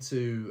week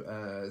into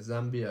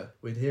Zambia,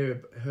 we'd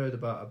heard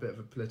about a bit of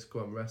a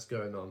political unrest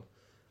going on,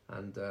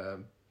 and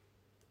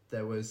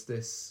there was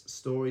this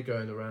story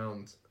going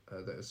around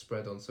that was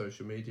spread on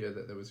social media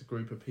that there was a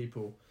group of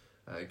people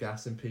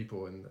gassing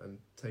people and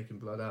taking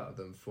blood out of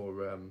them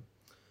for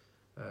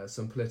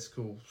some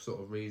political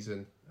sort of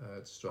reason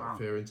to strike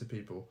fear into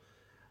people.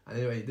 And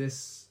anyway,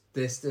 this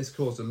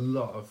caused a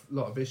lot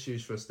of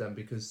issues for us then,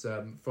 because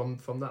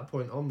from that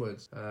point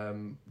onwards,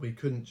 we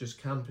couldn't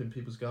just camp in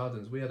people's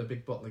gardens. We had a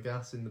big bottle of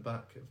gas in the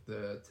back of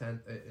the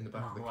tent, in the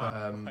back of the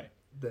car.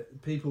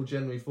 That people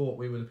generally thought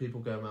we were the people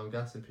going around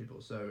gassing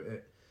people. So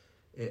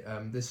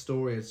this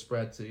story had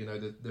spread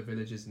to the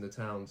villages and the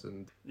towns,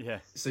 and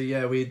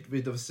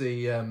we'd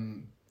obviously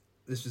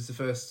this was the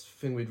first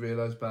thing we'd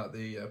realised about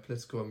the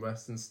political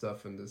unrest and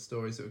stuff, and the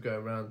stories that were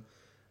going around,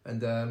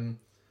 and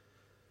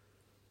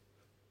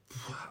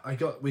I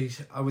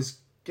was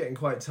getting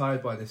quite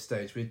tired by this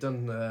stage. We'd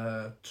done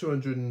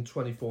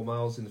 224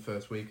 miles in the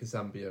first week of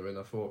Zambia, and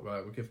I thought,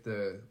 right,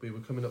 we were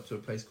coming up to a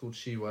place called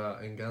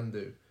Shiwa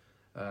Ngandu.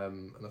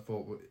 And I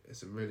thought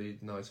it's a really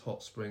nice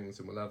hot springs,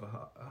 and we'll have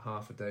a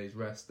half a day's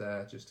rest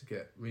there just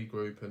to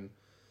regroup,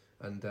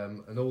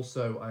 and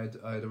also I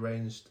had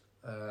arranged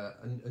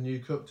a new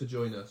cook to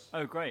join us.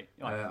 Oh, great!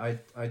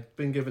 I'd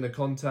been given a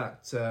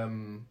contact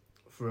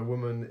for a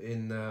woman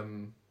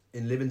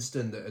in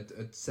Livingston that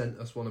had sent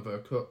us one of her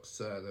cooks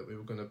that we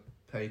were going to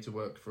pay to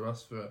work for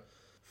us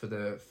for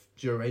the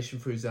duration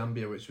through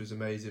Zambia, which was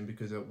amazing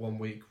because at 1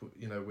 week,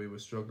 we were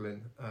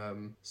struggling.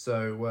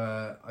 So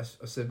I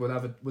said we'll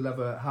have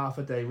a half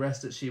a day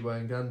rest at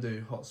Shiwa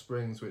Ngandu Hot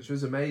Springs, which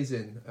was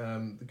amazing.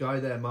 The guy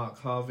there, Mark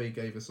Harvey,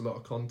 gave us a lot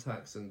of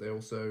contacts, and they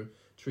also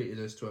treated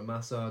us to a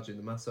massage in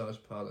the massage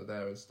parlour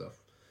there and stuff.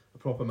 A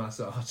proper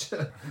massage.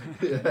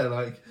 Yeah,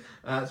 like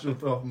actual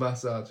proper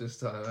massage this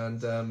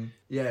time. And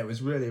it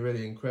was really,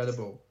 really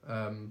incredible.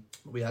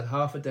 We had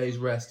half a day's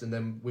rest, and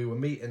then we were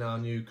meeting our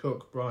new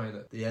cook, Brian,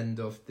 at the end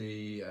of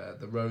the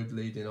road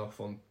leading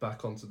off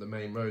back onto the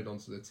main road,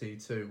 onto the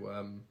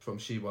T2 from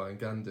Shiwa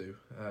Ngandu.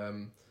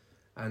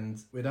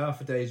 And we had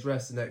half a day's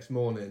rest the next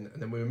morning,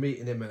 and then we were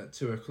meeting him at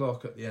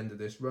 2:00 at the end of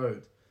this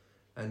road.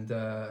 And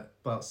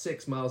about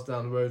 6 miles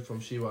down the road from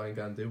Shiwa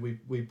Ngandu,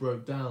 we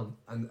broke down,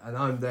 and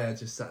I'm there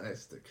just sat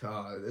next to the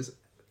car. There's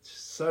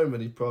just so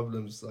many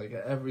problems. Like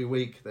every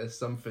week, there's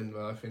something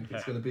where I think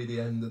it's going to be the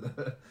end of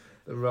the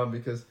run,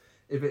 because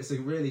if it's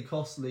a really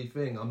costly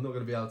thing, I'm not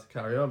going to be able to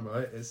carry on.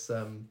 Right? It's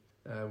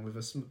with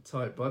a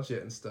tight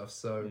budget and stuff.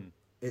 So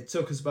it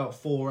took us about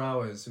 4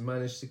 hours. We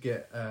managed to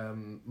get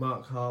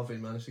Mark Harvey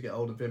managed to get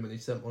hold of him, and he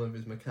sent one of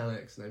his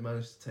mechanics, and they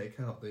managed to take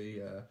out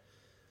the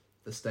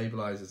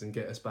stabilizers and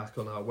get us back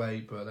on our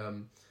way. But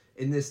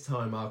in this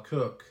time, our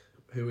cook,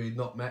 who we'd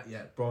not met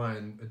yet,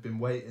 Brian, had been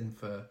waiting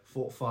for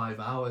 4 or 5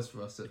 hours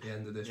for us at the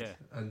end of this. Yeah.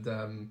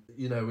 And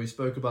we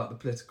spoke about the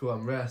political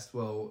unrest.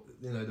 Well,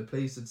 the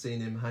police had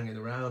seen him hanging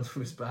around with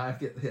his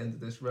bag at the end of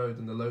this road,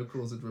 and the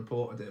locals had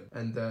reported him,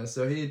 and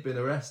so he had been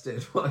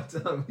arrested by the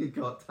time we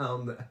got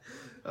down there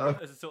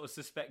as a sort of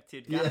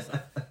suspected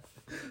gasser. Yeah.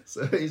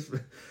 So he's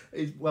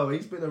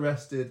been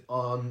arrested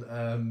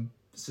on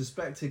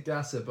suspected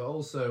gasser, but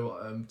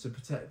also to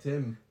protect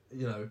him,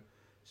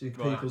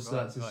 people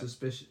start to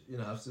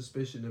have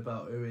suspicion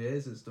about who he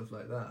is and stuff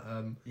like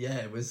that.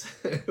 It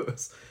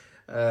was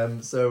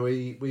so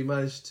we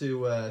managed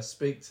to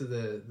speak to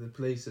the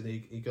police, and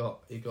he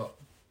got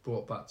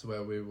brought back to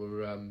where we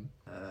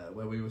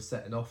were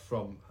setting off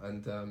from,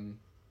 and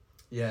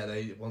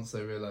they once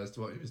they realised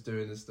what he was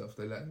doing and stuff,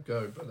 they let him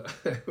go. But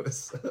it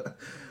was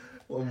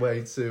one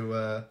way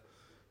to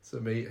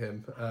meet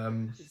him.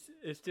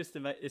 It's just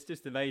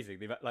amazing.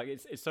 Like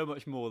it's so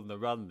much more than the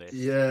run. This,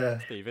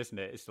 Steve, isn't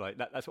it? It's like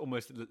that's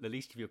almost the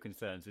least of your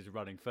concerns is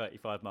running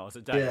 35 miles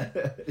a day.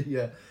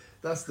 Yeah.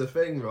 That's the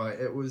thing, right?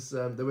 It was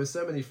there were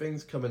so many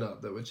things coming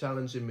up that were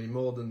challenging me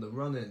more than the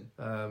running,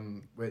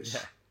 which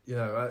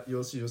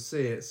you'll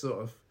see it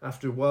sort of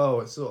after a while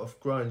it sort of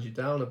grinds you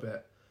down a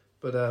bit.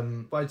 But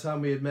by the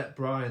time we had met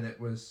Brian, it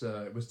was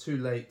too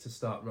late to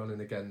start running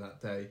again that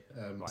day.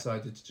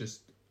 Decided to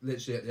just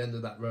literally at the end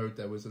of that road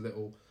there was a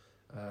little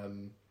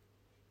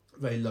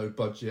very low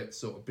budget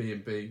sort of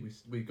B&B.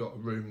 We got a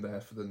room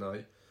there for the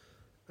night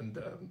and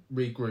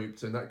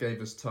regrouped, and that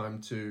gave us time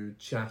to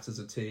chat as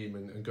a team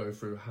and go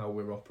through how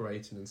we're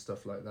operating and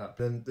stuff like that.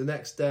 Then the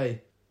next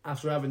day,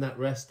 after having that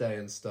rest day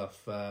and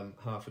stuff,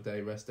 half a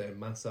day rest day and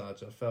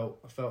massage, I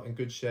felt in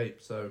good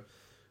shape. So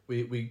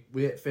we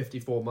hit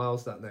 54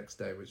 miles that next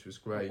day, which was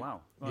great. Oh,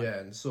 wow. Right. Yeah,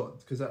 and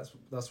because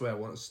that's where I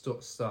want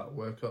to start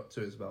work up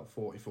to, is about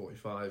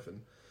 40-45,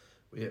 and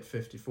we hit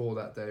 54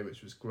 that day,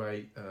 which was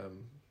great.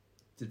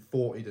 Did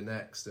 40 the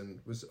next, and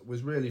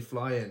was really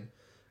flying.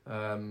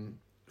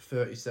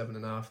 37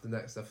 and a half the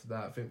next after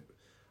that.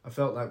 I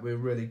felt like we were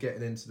really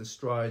getting into the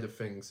stride of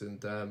things,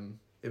 and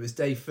it was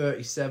day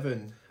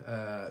 37,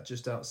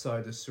 just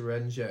outside of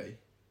Serenge,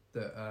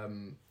 that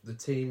the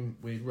team,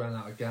 we'd ran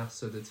out of gas,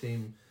 so the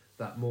team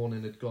that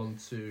morning had gone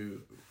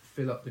to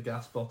fill up the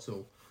gas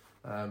bottle,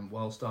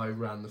 whilst I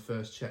ran the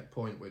first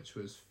checkpoint, which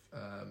was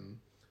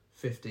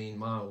 15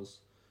 miles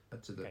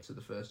to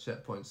the first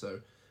checkpoint.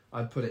 So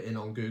I'd put it in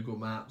on Google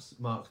Maps,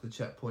 mark the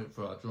checkpoint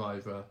for our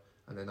driver,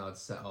 and then I'd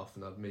set off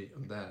and I'd meet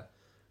them there.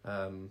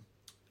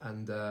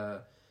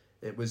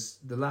 It was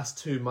the last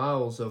 2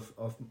 miles of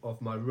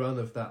my run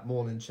of that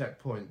morning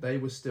checkpoint. They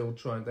were still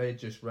trying. They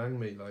just rang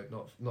me like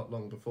not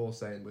long before,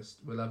 saying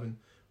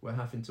we're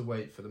having to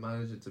wait for the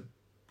manager to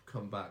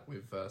come back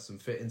with some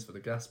fittings for the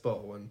gas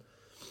bottle. And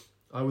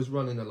I was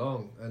running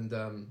along, and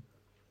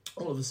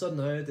all of a sudden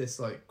I heard this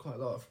like quite a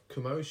lot of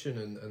commotion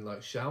and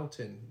like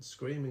shouting,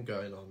 screaming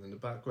going on in the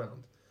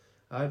background.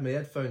 I had my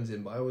headphones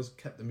in, but I always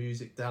kept the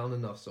music down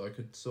enough so I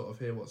could sort of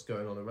hear what's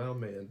going on around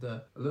me. And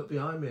I look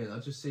behind me and I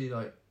just see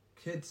like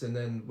kids and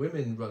then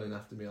women running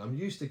after me. I'm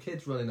used to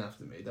kids running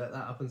after me. That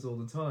happens all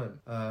the time.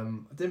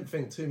 I didn't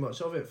think too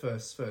much of it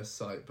first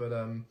sight, but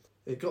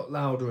it got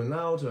louder and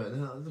louder. And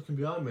then I'm looking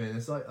behind me, and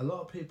it's like a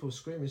lot of people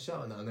screaming,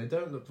 shouting now, and they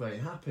don't look very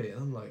happy.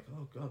 And I'm like,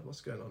 oh God,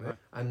 what's going on here?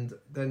 And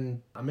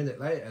then a minute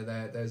later,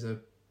 there's a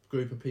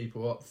group of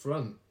people up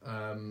front,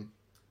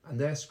 and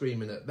they're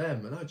screaming at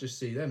them, and I just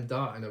see them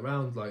darting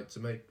around like to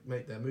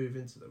make their move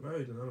into the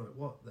road, and I'm like,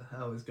 what the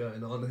hell is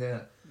going on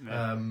here?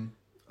 Yeah.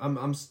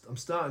 I'm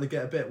starting to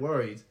get a bit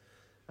worried,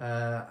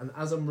 And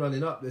as I'm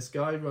running up, this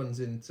guy runs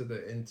into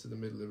the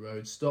middle of the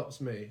road, stops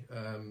me,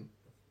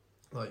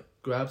 like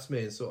grabs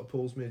me and sort of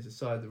pulls me to the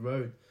side of the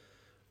road.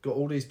 Got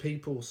all these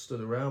people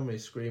stood around me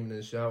screaming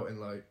and shouting,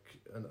 like,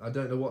 and I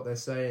don't know what they're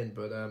saying,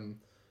 but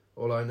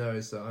all I know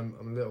is that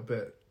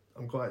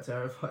I'm quite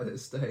terrified at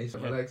this stage.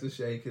 My legs are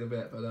shaking a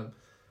bit, but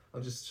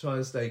I'm just trying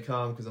to stay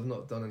calm because I've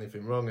not done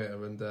anything wrong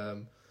here.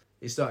 And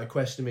he started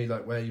questioning me,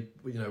 like, where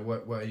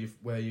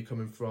are you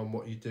coming from,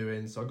 what are you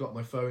doing? So I got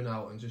my phone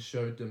out and just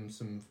showed them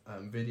some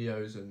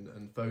videos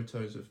and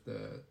photos of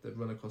the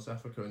Run Across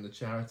Africa and the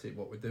charity,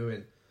 what we're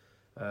doing.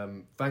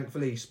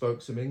 Thankfully, he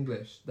spoke some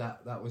English.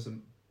 That was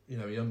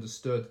he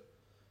understood.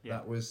 Yeah.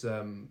 That was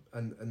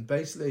and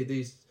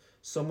basically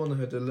someone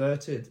had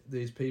alerted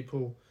these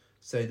people,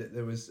 say that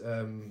there was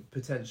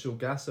potential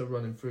gasser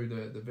running through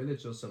the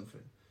village or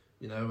something,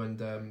 and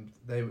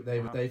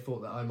they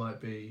thought that I might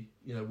be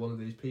one of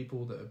these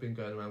people that have been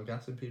going around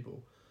gassing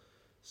people.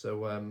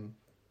 So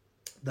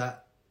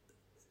that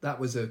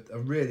was a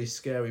really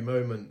scary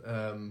moment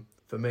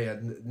for me.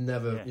 I'd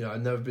never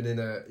been in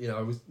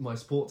I was, my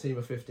sport team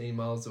are 15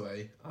 miles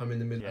away. I'm in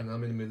the middle, and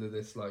I'm in the middle of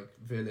this like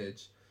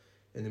village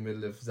in the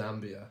middle of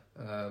Zambia.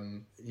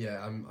 I'm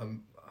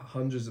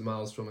hundreds of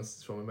miles from a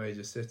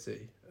major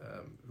city.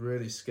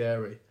 Really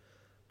scary,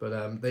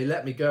 but they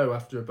let me go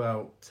after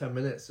about 10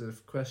 minutes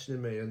of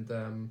questioning me, and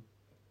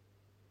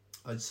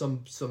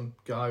some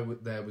guy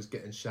there was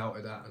getting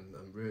shouted at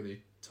and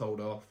really told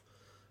off.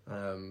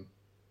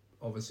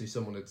 Obviously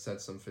someone had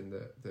said something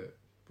that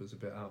was a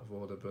bit out of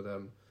order, but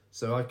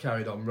so I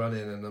carried on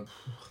running, and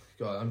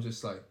I'm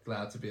just like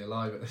glad to be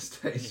alive at this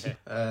stage.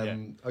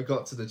 I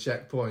got to the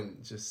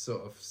checkpoint, just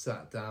sort of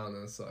sat down, and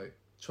I was like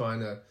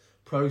trying to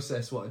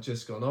process what had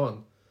just gone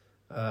on.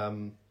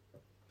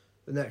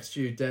 The next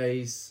few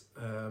days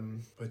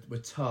were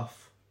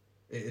tough.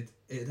 It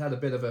had a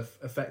bit of an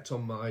effect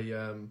on my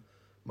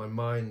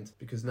mind,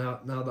 because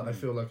now that I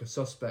feel like a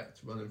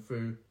suspect running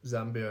through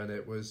Zambia, and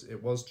it was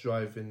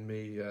driving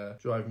me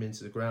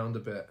into the ground a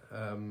bit.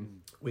 A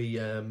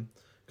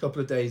couple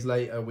of days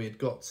later, we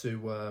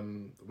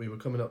were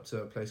coming up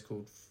to a place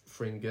called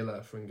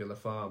Fringilla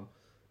Farm,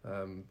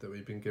 that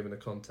we'd been given a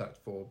contact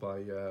for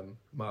by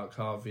Mark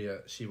Harvey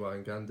at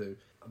Shiwa Ngandu.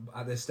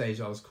 At this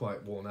stage, I was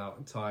quite worn out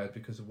and tired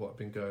because of what had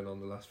been going on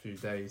the last few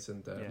days,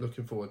 and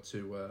looking forward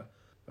to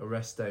a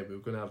rest day. We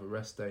were going to have a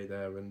rest day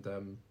there,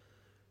 and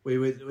we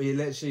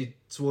literally,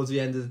 towards the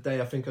end of the day,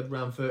 I think I'd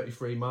ran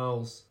 33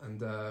 miles,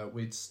 and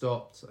we'd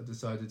stopped. I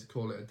decided to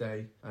call it a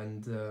day,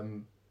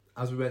 and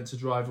as we went to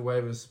drive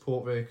away with a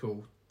support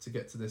vehicle to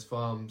get to this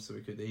farm so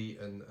we could eat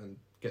and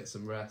get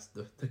some rest,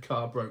 the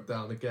car broke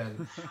down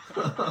again.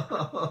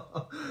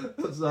 It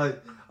was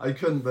like, I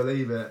couldn't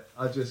believe it.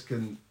 I just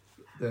couldn't.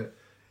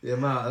 The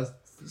amount of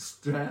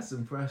stress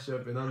and pressure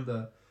I've been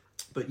under.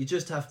 But you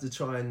just have to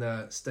try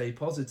and stay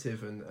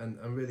positive and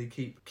really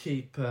keep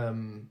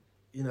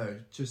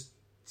just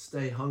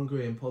stay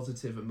hungry and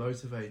positive and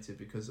motivated,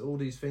 because all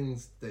these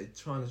things, they're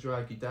trying to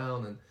drag you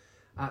down, and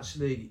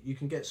actually you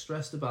can get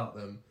stressed about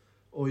them,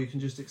 or you can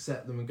just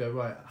accept them and go,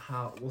 right,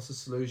 what's the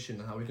solution?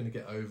 How are we going to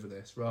get over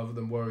this? Rather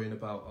than worrying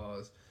about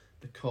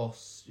the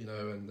costs,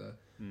 and the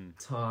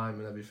time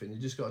and everything. You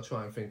just got to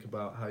try and think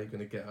about how you're going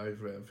to get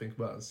over it, and think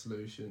about the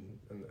solution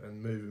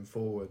and moving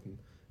forward. And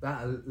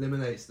that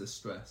eliminates the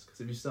stress,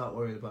 because if you start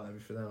worrying about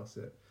everything else,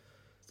 it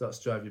starts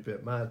to drive you a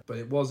bit mad. But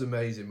it was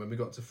amazing when we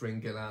got to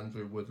Fringilla.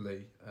 Andrew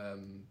Woodley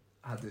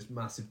had this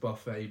massive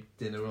buffet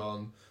dinner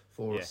on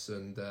for us,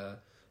 and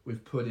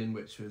with pudding,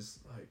 which was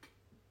like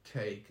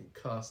cake and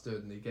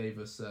custard, and he gave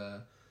us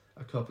a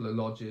couple of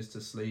lodges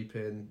to sleep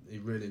in. He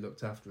really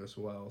looked after us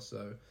well,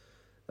 so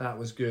that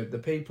was good. The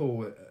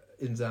people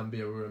in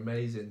Zambia were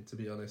amazing, to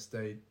be honest.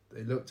 They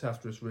looked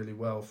after us really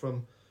well.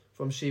 From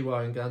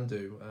Shiwa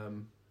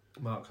Ngandu,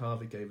 Mark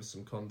Harvey gave us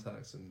some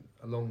contacts, and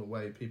along the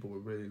way, people were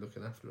really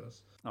looking after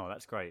us. Oh,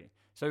 that's great.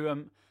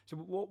 So,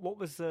 what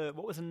was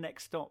the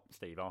next stop,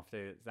 Steve,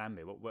 after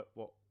Zambia? What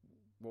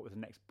was the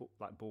next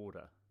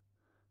border?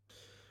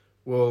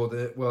 Well,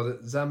 the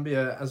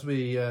Zambia, as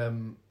we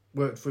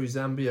worked through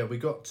Zambia, we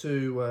got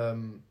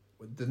to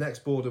the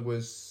next border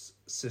was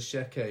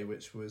Sesheke,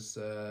 which was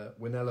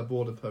Winela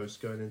border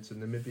post going into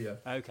Namibia.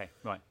 Okay,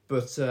 right.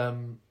 But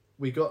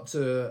we got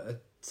to a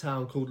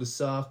town called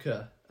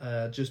Lusaka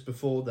just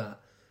before that,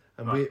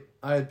 and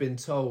I had been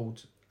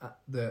told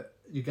that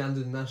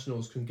Ugandan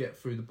nationals can get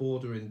through the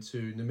border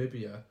into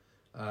Namibia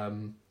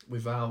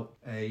without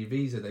a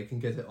visa. They can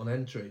get it on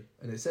entry,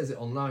 and it says it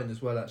online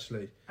as well,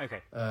 actually.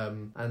 Okay.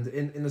 And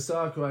in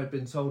Lusaka, I'd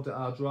been told that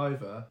our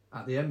driver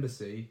at the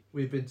embassy,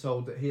 we'd been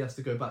told that he has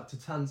to go back to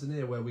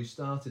Tanzania, where we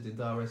started in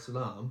Dar es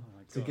Salaam,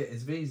 to get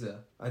his visa.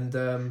 And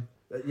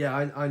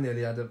I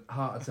nearly had a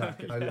heart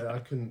attack. I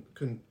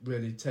couldn't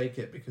really take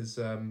it, because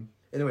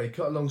anyway,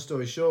 cut a long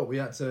story short, we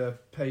had to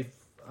pay.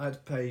 I had to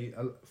pay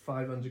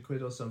 500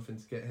 quid or something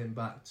to get him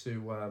back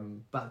to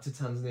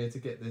Tanzania to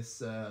get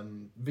this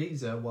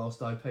visa,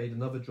 whilst I paid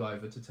another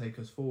driver to take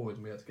us forward,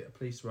 and we had to get a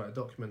police to write a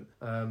document.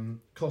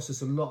 Cost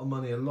us a lot of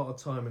money, a lot of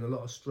time, and a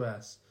lot of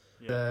stress.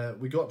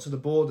 We got to the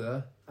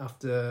border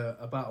after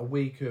about a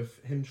week of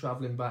him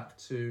travelling back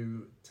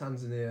to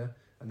Tanzania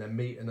and then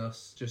meeting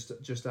us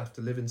just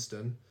after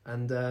Livingston.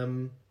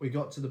 And we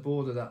got to the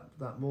border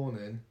that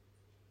morning,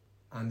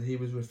 and he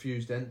was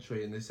refused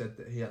entry, and they said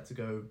that he had to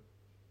go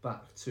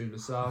back to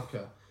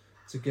Lusaka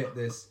to get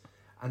this.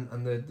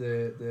 And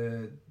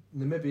the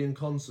Namibian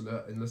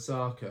consulate in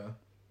Lusaka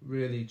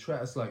really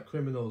treated us like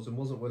criminals and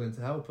wasn't willing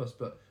to help us,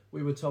 but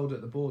we were told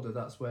at the border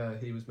that's where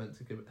he was meant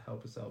to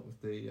help us out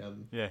with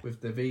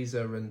the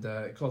visa, and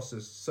it cost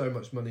us so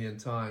much money and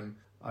time.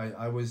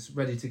 I was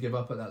ready to give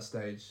up at that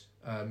stage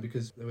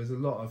because there was a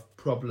lot of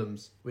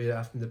problems. We were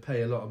having to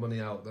pay a lot of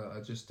money out that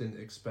I just didn't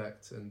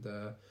expect, and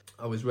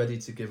I was ready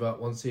to give up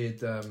once he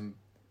had.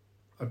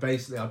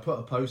 I put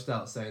a post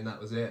out saying that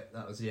was it.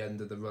 That was the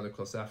end of the run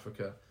across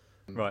Africa.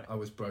 Right. I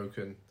was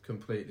broken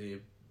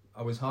completely.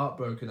 I was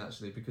heartbroken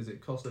actually because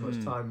it cost so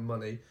much time and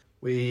money.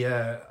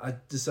 I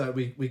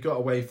decided we got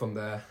away from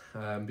there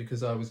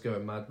because I was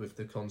going mad with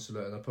the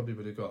consulate, and I probably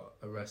would have got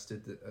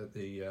arrested at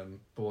the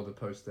border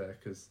post there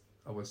because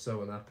I was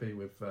so unhappy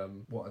with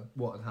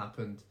what had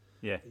happened.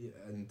 Yeah.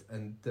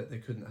 And that they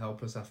couldn't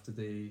help us after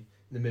the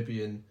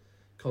Namibian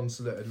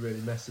consulate had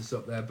really messed us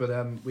up there. But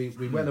we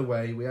went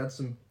away. We had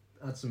some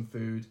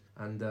food,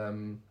 and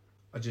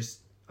I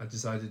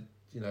decided,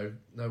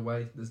 no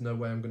way. There's no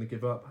way I'm going to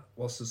give up.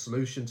 What's the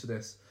solution to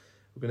this?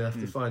 We're going to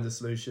have to find a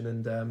solution.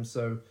 And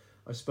so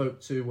I spoke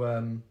to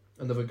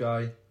another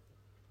guy,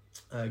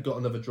 got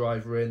another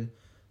driver in,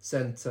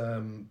 sent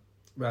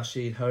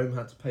Rashid home,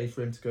 had to pay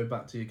for him to go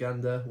back to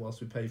Uganda whilst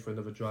we paid for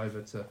another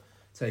driver to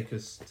take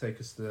us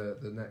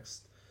the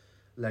next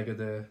leg of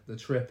the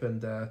trip.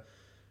 And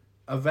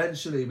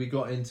eventually we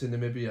got into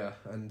Namibia,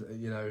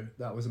 and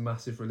that was a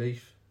massive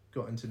relief.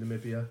 Got into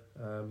Namibia,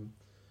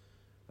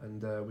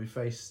 and we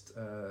faced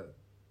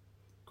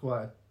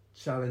quite a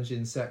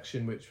challenging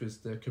section, which was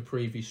the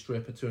Caprivi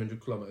Strip, a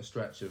 200-kilometre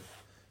stretch of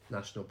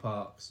national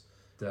parks.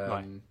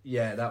 Right.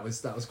 Yeah, that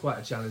was quite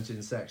a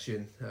challenging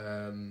section.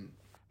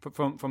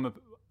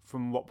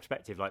 From what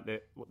perspective? Like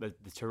the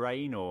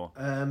terrain, or?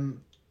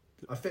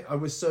 I think I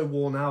was so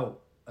worn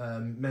out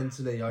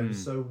mentally. I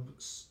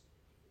was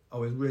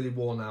really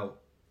worn out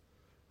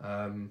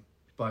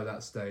by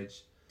that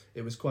stage.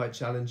 It was quite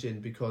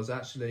challenging because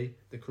actually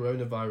the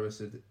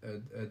coronavirus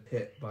had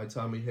hit by the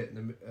time we hit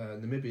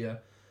Namibia.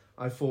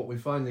 I thought we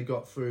finally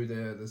got through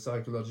the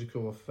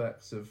psychological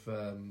effects of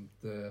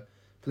the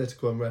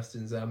political unrest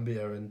in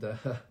Zambia, and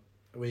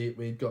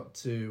we got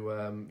to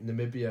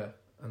Namibia,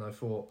 and I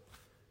thought,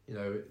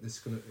 it's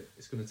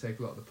gonna take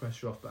a lot of the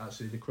pressure off. But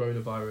actually, the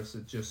coronavirus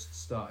had just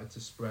started to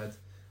spread.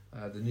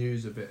 The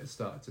news of it had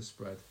started to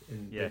spread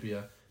in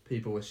Namibia.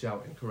 People were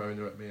shouting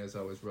 "Corona" at me as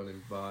I was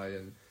running by,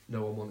 and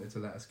no one wanted to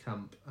let us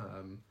camp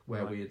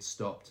where we had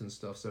stopped and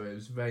stuff. So it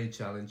was very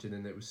challenging,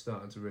 and it was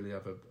starting to really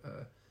have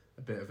a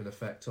bit of an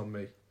effect on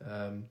me.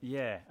 I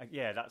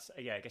guess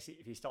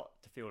if you start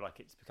to feel like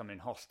it's becoming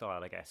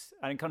hostile, I guess,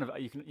 and kind of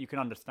you can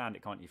understand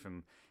it, can't you?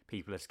 From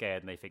people are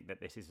scared and they think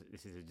that this is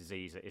a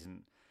disease that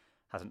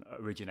hasn't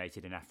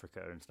originated in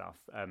Africa and stuff.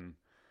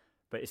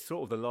 But it's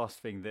sort of the last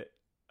thing that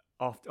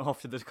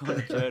after this kind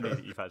of journey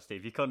that you've had,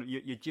 Steve,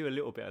 you're due a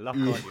little bit of luck,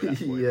 aren't you? At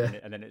that point? Yeah.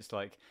 And then it's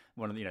like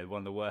one of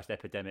the worst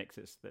epidemics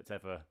that's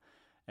ever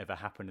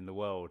happened in the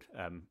world.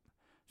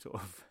 Sort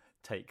of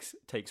takes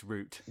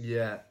root.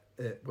 Yeah.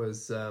 It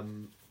was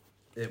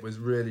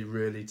really,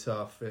 really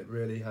tough. It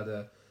really had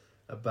a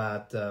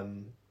bad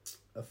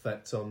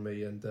effect on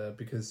me, and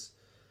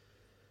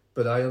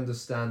but I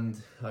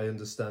understand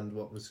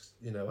what was,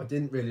 I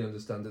didn't really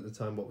understand at the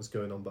time what was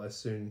going on, but I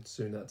soon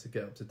had to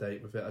get up to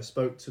date with it. I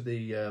spoke to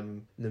the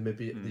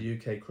the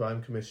UK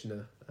Crime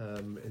Commissioner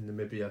in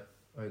Namibia.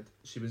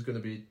 She was going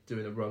to be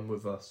doing a run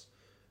with us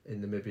in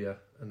Namibia,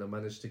 and I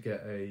managed to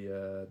get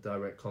a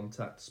direct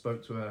contact.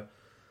 Spoke to her.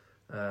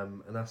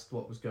 And asked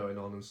what was going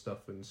on and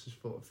stuff, and she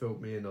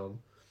filled me in on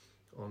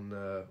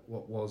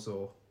what was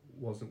or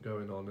wasn't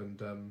going on,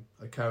 and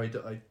I carried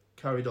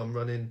on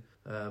running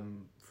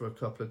for a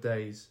couple of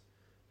days,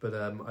 but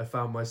I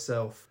found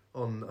myself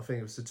on, I think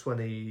it was the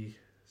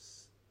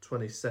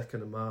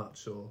 22nd of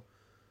March or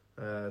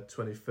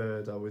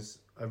 23rd.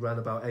 I ran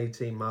about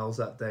 18 miles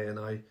that day,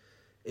 and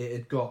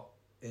it got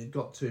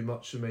too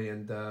much for me,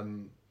 and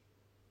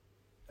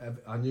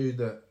I knew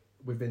that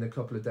within a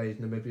couple of days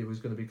Namibia was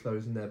going to be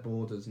closing their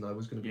borders, and I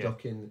was going to be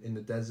docking in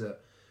the desert,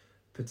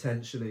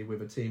 potentially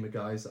with a team of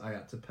guys that I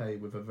had to pay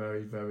with a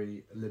very,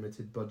 very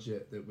limited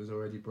budget that was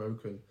already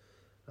broken.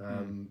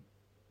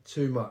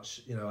 Too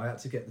much, I had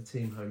to get the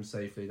team home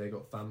safely. They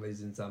got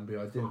families in Zambia.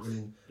 I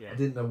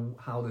didn't know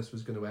how this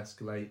was going to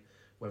escalate,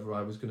 whether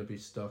I was going to be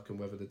stuck and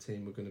whether the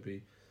team were going to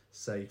be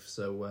safe.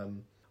 So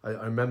I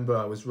remember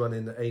I was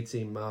running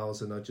 18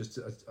 miles, and I just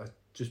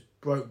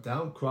broke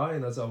down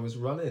crying as I was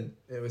running.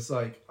 It was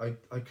like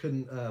I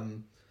couldn't.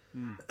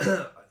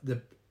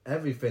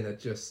 Everything had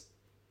just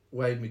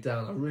weighed me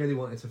down. I really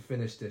wanted to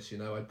finish this.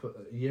 I put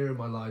a year of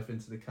my life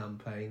into the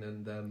campaign,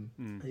 and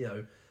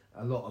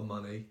a lot of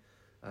money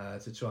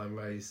to try and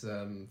raise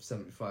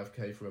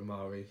 75k for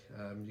Amari,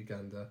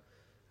 Uganda,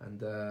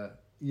 And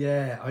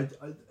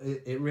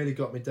it really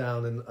got me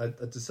down, and I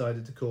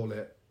decided to call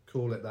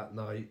it that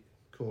night,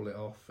 call it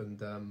off,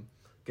 and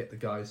get the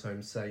guys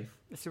home safe.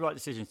 It's the right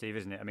decision, Steve,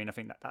 isn't it? I mean, I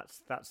think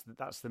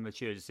that's the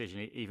mature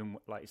decision. Even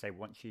like you say,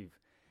 once you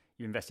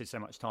invested so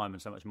much time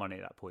and so much money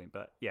at that point.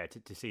 But yeah,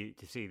 to see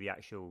the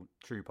actual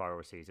true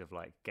priorities of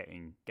like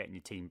getting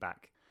your team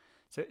back.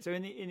 So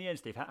in the end,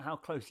 Steve, how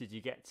close did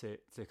you get to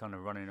kind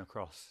of running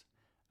across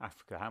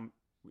Africa?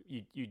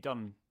 You'd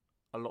done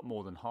a lot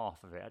more than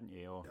half of it, hadn't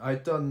you? Or...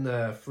 I'd done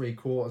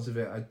 3/4 of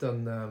it. I'd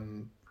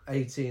done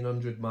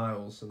 1,800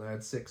 miles, and I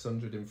had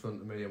 600 in front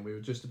of me, and we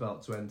were just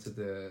about to enter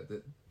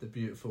the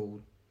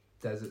beautiful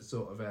desert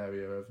sort of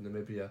area of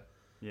Namibia.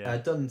 Yeah.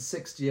 I'd done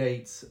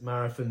 68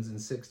 marathons in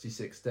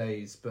 66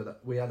 days, but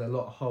we had a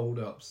lot of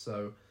hold-ups,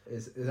 so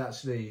it's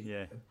actually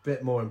a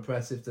bit more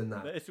impressive than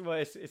that. It's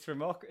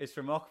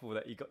remarkable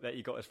that you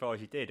got as far as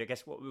you did. I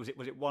guess what was it?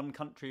 Was it one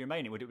country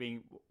remaining? Would it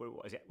be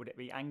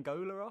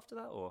Angola after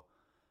that, or?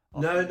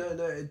 No.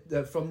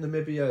 From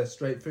Namibia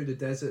straight through the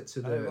desert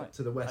to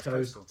the west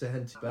coast to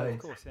Henty Bay. Of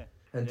course, yeah.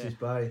 Henty's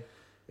Bay.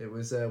 It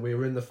was we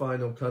were in the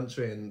final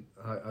country, and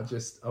I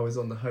was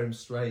on the home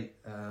straight.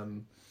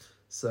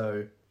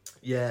 So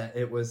yeah,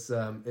 it was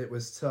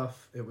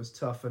tough. It was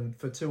tough, and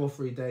for 2 or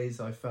 3 days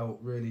I felt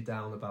really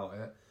down about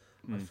it.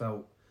 I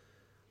felt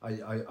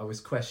I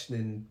was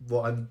questioning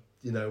what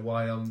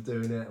why I'm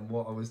doing it and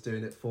what I was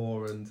doing it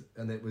for, and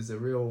it was a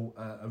real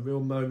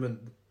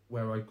moment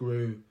where I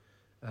grew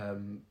a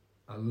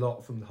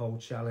lot from the whole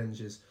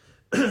challenge is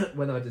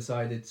when I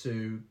decided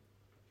to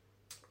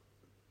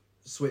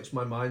switch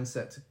my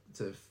mindset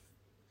to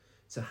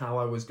how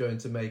I was going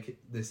to make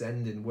this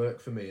ending work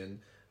for me, and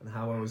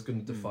how I was going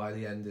to defy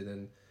the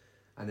ending,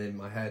 and in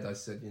my head I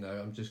said,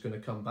 I'm just going to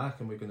come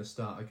back, and we're going to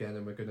start again,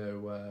 and we're going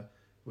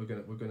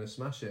to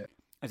smash it.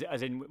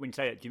 As in, when you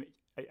say it,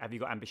 have you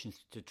got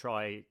ambitions to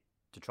try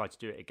to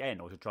do it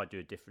again, or to try to do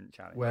a different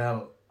challenge?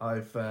 Well,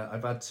 I've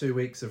had 2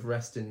 weeks of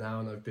resting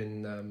now, and I've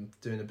been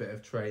doing a bit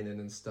of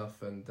training and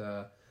stuff, and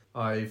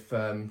I've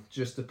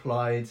just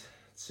applied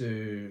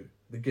to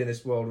the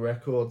Guinness World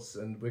Records,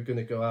 and we're going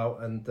to go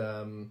out and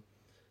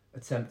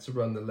attempt to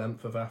run the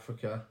length of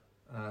Africa,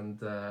 and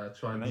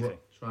try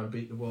and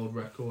beat the world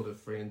record of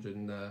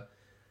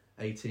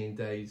 318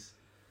 days.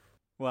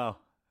 Wow.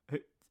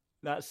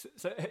 That's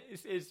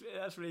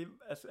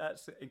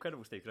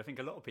incredible, Steve. Because I think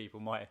a lot of people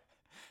might have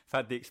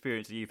had the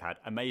experience that you've had,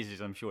 amazed as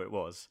I'm sure it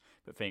was,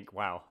 but think,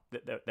 wow,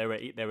 there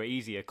were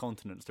easier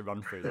continents to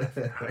run through.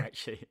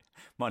 Actually,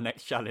 my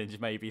next challenge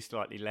may be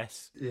slightly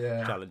less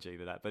challenging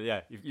than that. But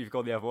yeah, you've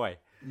gone the other way.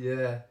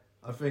 Yeah,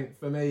 I think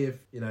for me,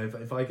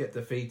 if I get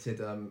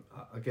defeated, I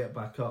get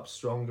back up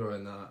stronger,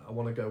 and I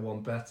want to go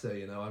one better.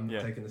 I'm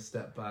not taking a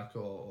step back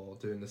or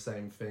doing the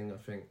same thing. I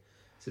think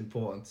it's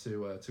important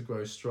to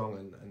grow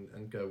strong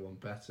and go one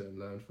better and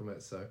learn from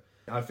it. So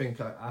I think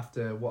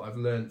after what I've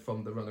learned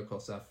from the run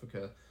across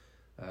Africa,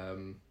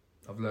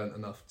 I've learned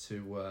enough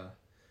to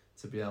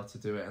be able to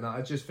do it, and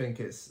I just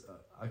think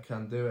I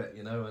can do it,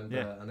 and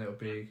it'll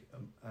be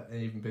an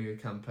even bigger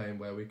campaign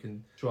where we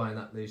can try and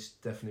at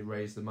least definitely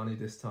raise the money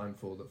this time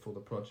for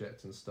the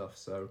project and stuff.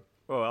 So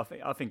well,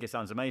 I think it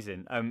sounds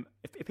amazing.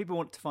 If people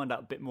want to find out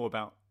a bit more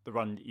about the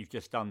run that you've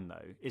just done,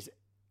 though,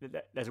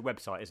 there's a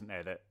website, isn't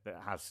there, that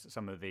has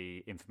some of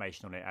the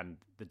information on it and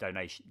the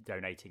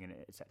donating in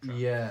it, etc.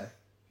 Yeah.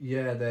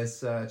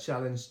 There's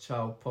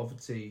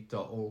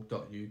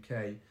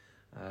challengechildpoverty.org.uk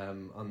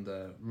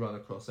under Run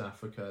Across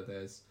Africa.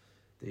 There's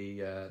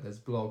there's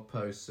blog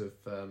posts of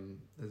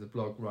there's a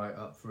blog write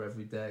up for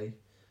every day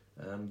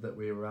that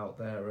we were out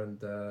there, and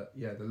the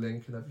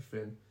link and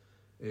everything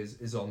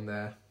is on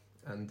there,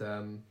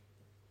 and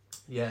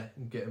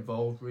get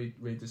involved,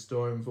 read the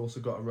story. We've also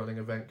got a running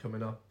event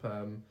coming up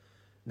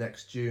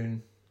next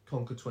June,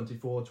 Conquer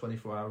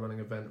 24-hour running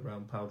event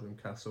around Powderham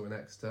Castle in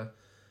Exeter.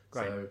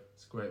 Great. So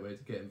it's a great way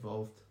to get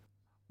involved.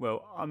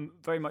 Well, I'm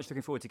very much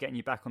looking forward to getting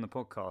you back on the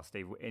podcast,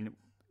 Steve, in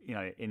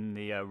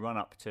the run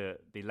up to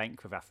the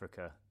Length of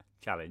Africa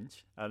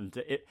challenge.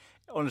 And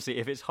honestly,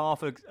 if it's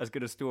half as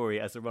good a story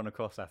as the Run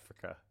Across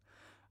Africa,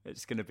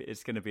 it's going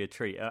to be a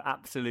treat.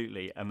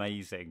 Absolutely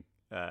amazing.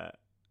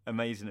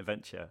 Amazing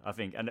adventure, I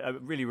think, and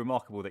really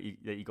remarkable that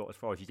you got as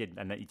far as you did,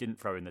 and that you didn't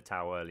throw in the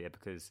towel earlier,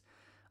 because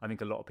I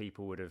think a lot of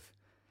people would have,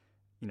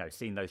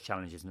 seen those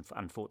challenges and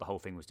thought the whole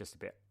thing was just a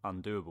bit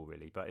undoable,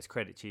 really. But it's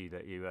credit to you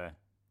that you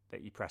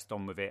pressed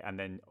on with it, and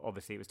then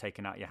obviously it was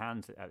taken out of your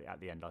hands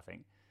at the end, I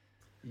think.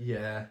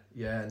 Yeah,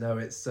 no,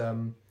 it's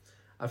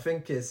I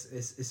think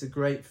it's a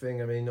great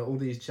thing. I mean, all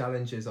these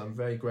challenges, I'm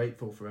very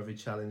grateful for every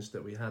challenge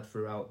that we had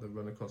throughout the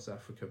Run Across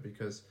Africa,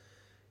 because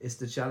it's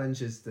the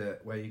challenges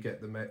where you get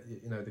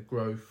the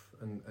growth,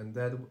 and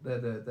they're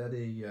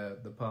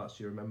the parts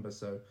you remember.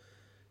 So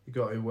you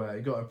got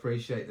to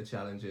appreciate the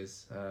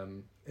challenges.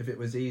 If it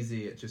was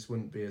easy, it just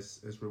wouldn't be as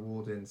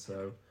rewarding.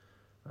 So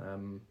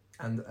and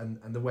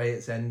the way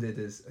it's ended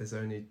has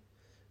only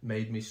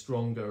made me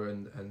stronger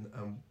and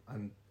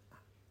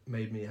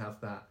made me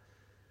have that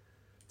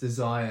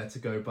desire to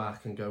go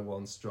back and go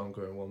one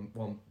stronger and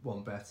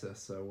one better.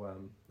 So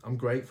I'm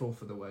grateful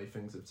for the way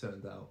things have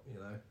turned out.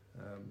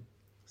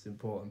 It's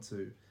important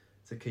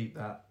to keep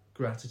that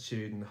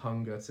gratitude and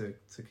hunger to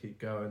keep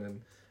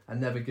going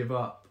and never give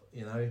up.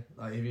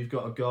 Like if you've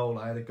got a goal,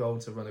 I had a goal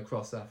to run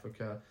across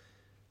Africa,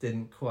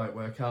 didn't quite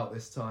work out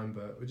this time,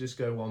 but we just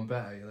go one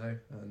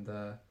better. And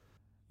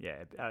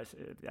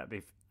that'd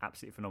be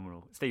absolutely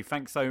phenomenal. Steve,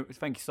 thank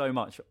you so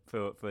much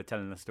for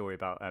telling the story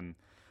about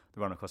the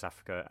run across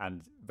Africa,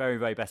 and very,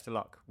 very best of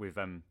luck with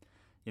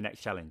your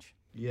next challenge.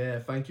 Yeah,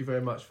 thank you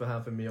very much for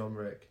having me on,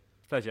 Rick.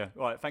 Pleasure.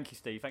 All right, thank you,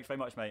 Steve. Thanks very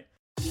much, mate.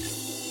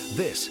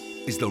 This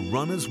is the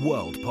Runner's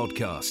World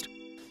podcast.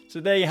 So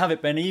there you have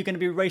it, Ben. Are you going to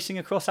be racing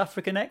across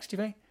Africa next, do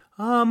you think?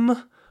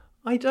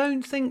 I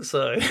don't think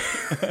so.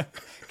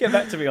 Get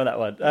back to me on that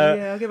one.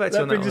 I'll get back to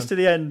you on that one. That brings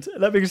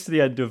us to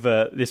the end of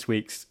this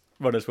week's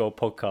Runner's World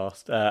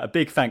podcast. A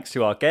big thanks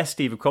to our guest,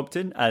 Steven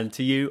Crompton, and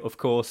to you, of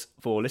course,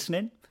 for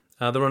listening.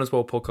 The Runner's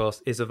World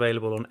podcast is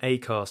available on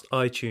Acast,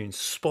 iTunes,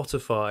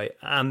 Spotify,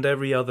 and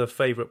every other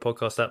favourite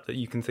podcast app that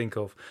you can think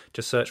of.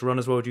 Just search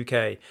Runner's World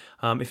UK.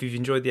 If you've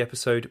enjoyed the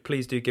episode,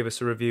 please do give us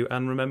a review,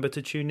 and remember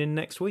to tune in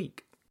next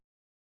week.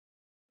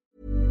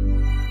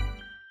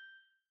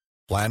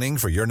 Planning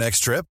for your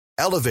next trip?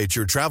 Elevate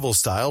your travel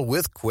style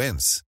with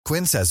Quince.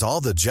 Quince has all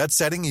the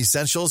jet-setting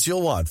essentials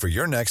you'll want for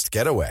your next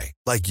getaway,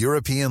 like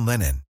European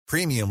linen,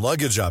 premium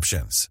luggage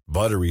options,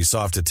 buttery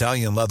soft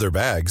Italian leather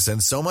bags,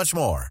 and so much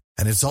more.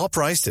 And it's all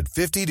priced at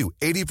 50 to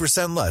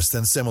 80% less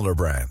than similar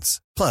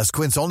brands. Plus,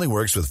 Quince only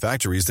works with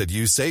factories that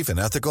use safe and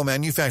ethical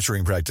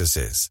manufacturing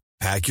practices.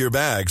 Pack your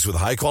bags with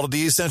high-quality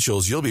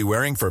essentials you'll be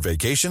wearing for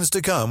vacations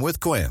to come with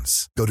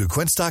Quince. Go to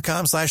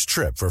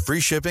quince.com/trip for free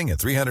shipping and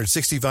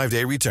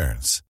 365-day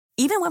returns.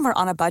 Even when we're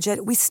on a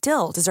budget, we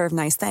still deserve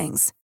nice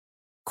things.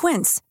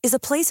 Quince is a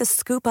place to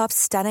scoop up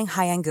stunning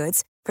high-end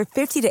goods for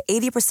 50 to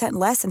 80%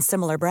 less than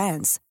similar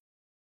brands.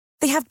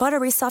 They have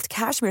buttery soft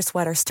cashmere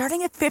sweaters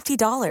starting at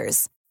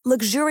 $50,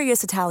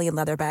 luxurious Italian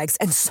leather bags,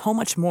 and so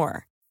much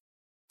more.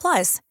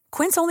 Plus,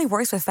 Quince only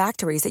works with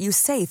factories that use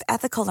safe,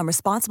 ethical, and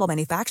responsible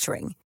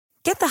manufacturing.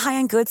 Get the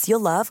high-end goods you'll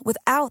love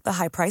without the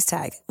high price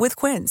tag with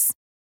Quince.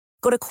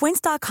 Go to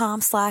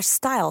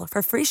quince.com/style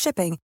for free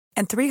shipping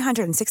and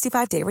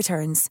 365-day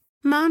returns.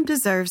 Mom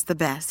deserves the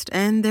best,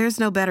 and there's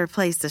no better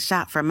place to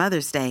shop for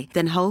Mother's Day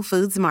than Whole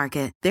Foods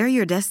Market. They're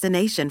your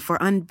destination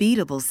for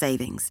unbeatable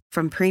savings,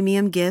 from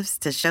premium gifts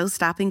to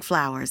show-stopping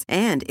flowers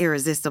and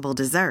irresistible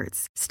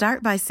desserts.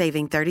 Start by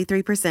saving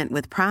 33%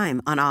 with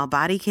Prime on all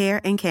body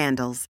care and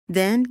candles.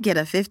 Then get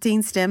a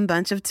 15-stem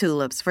bunch of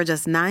tulips for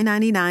just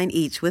 $9.99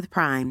 each with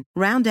Prime.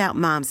 Round out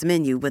Mom's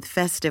menu with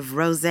festive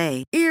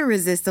rosé,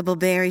 irresistible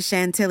berry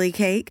chantilly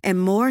cake,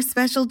 and more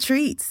special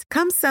treats.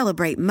 Come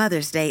celebrate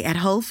Mother's Day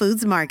at Whole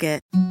Foods Market.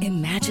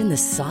 Imagine the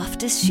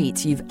softest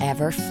sheets you've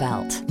ever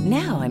felt.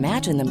 Now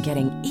imagine them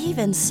getting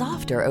even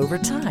softer over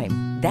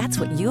time. That's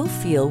what you'll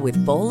feel with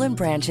Boll &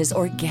 Branch's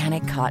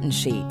organic cotton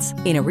sheets.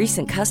 In a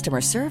recent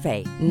customer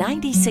survey,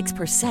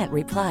 96%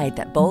 replied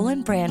that Boll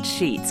 & Branch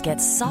sheets get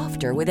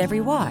softer with every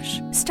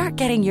wash. Start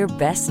getting your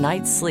best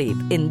night's sleep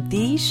in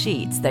these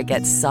sheets that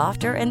get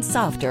softer and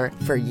softer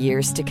for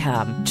years to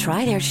come.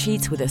 Try their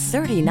sheets with a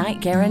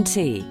 30-night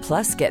guarantee.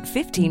 Plus, get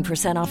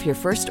 15% off your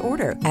first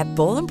order at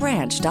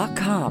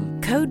bollandbranch.com.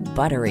 Code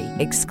BUTTERY.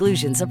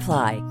 Exclusions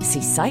apply.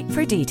 See site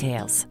for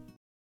details.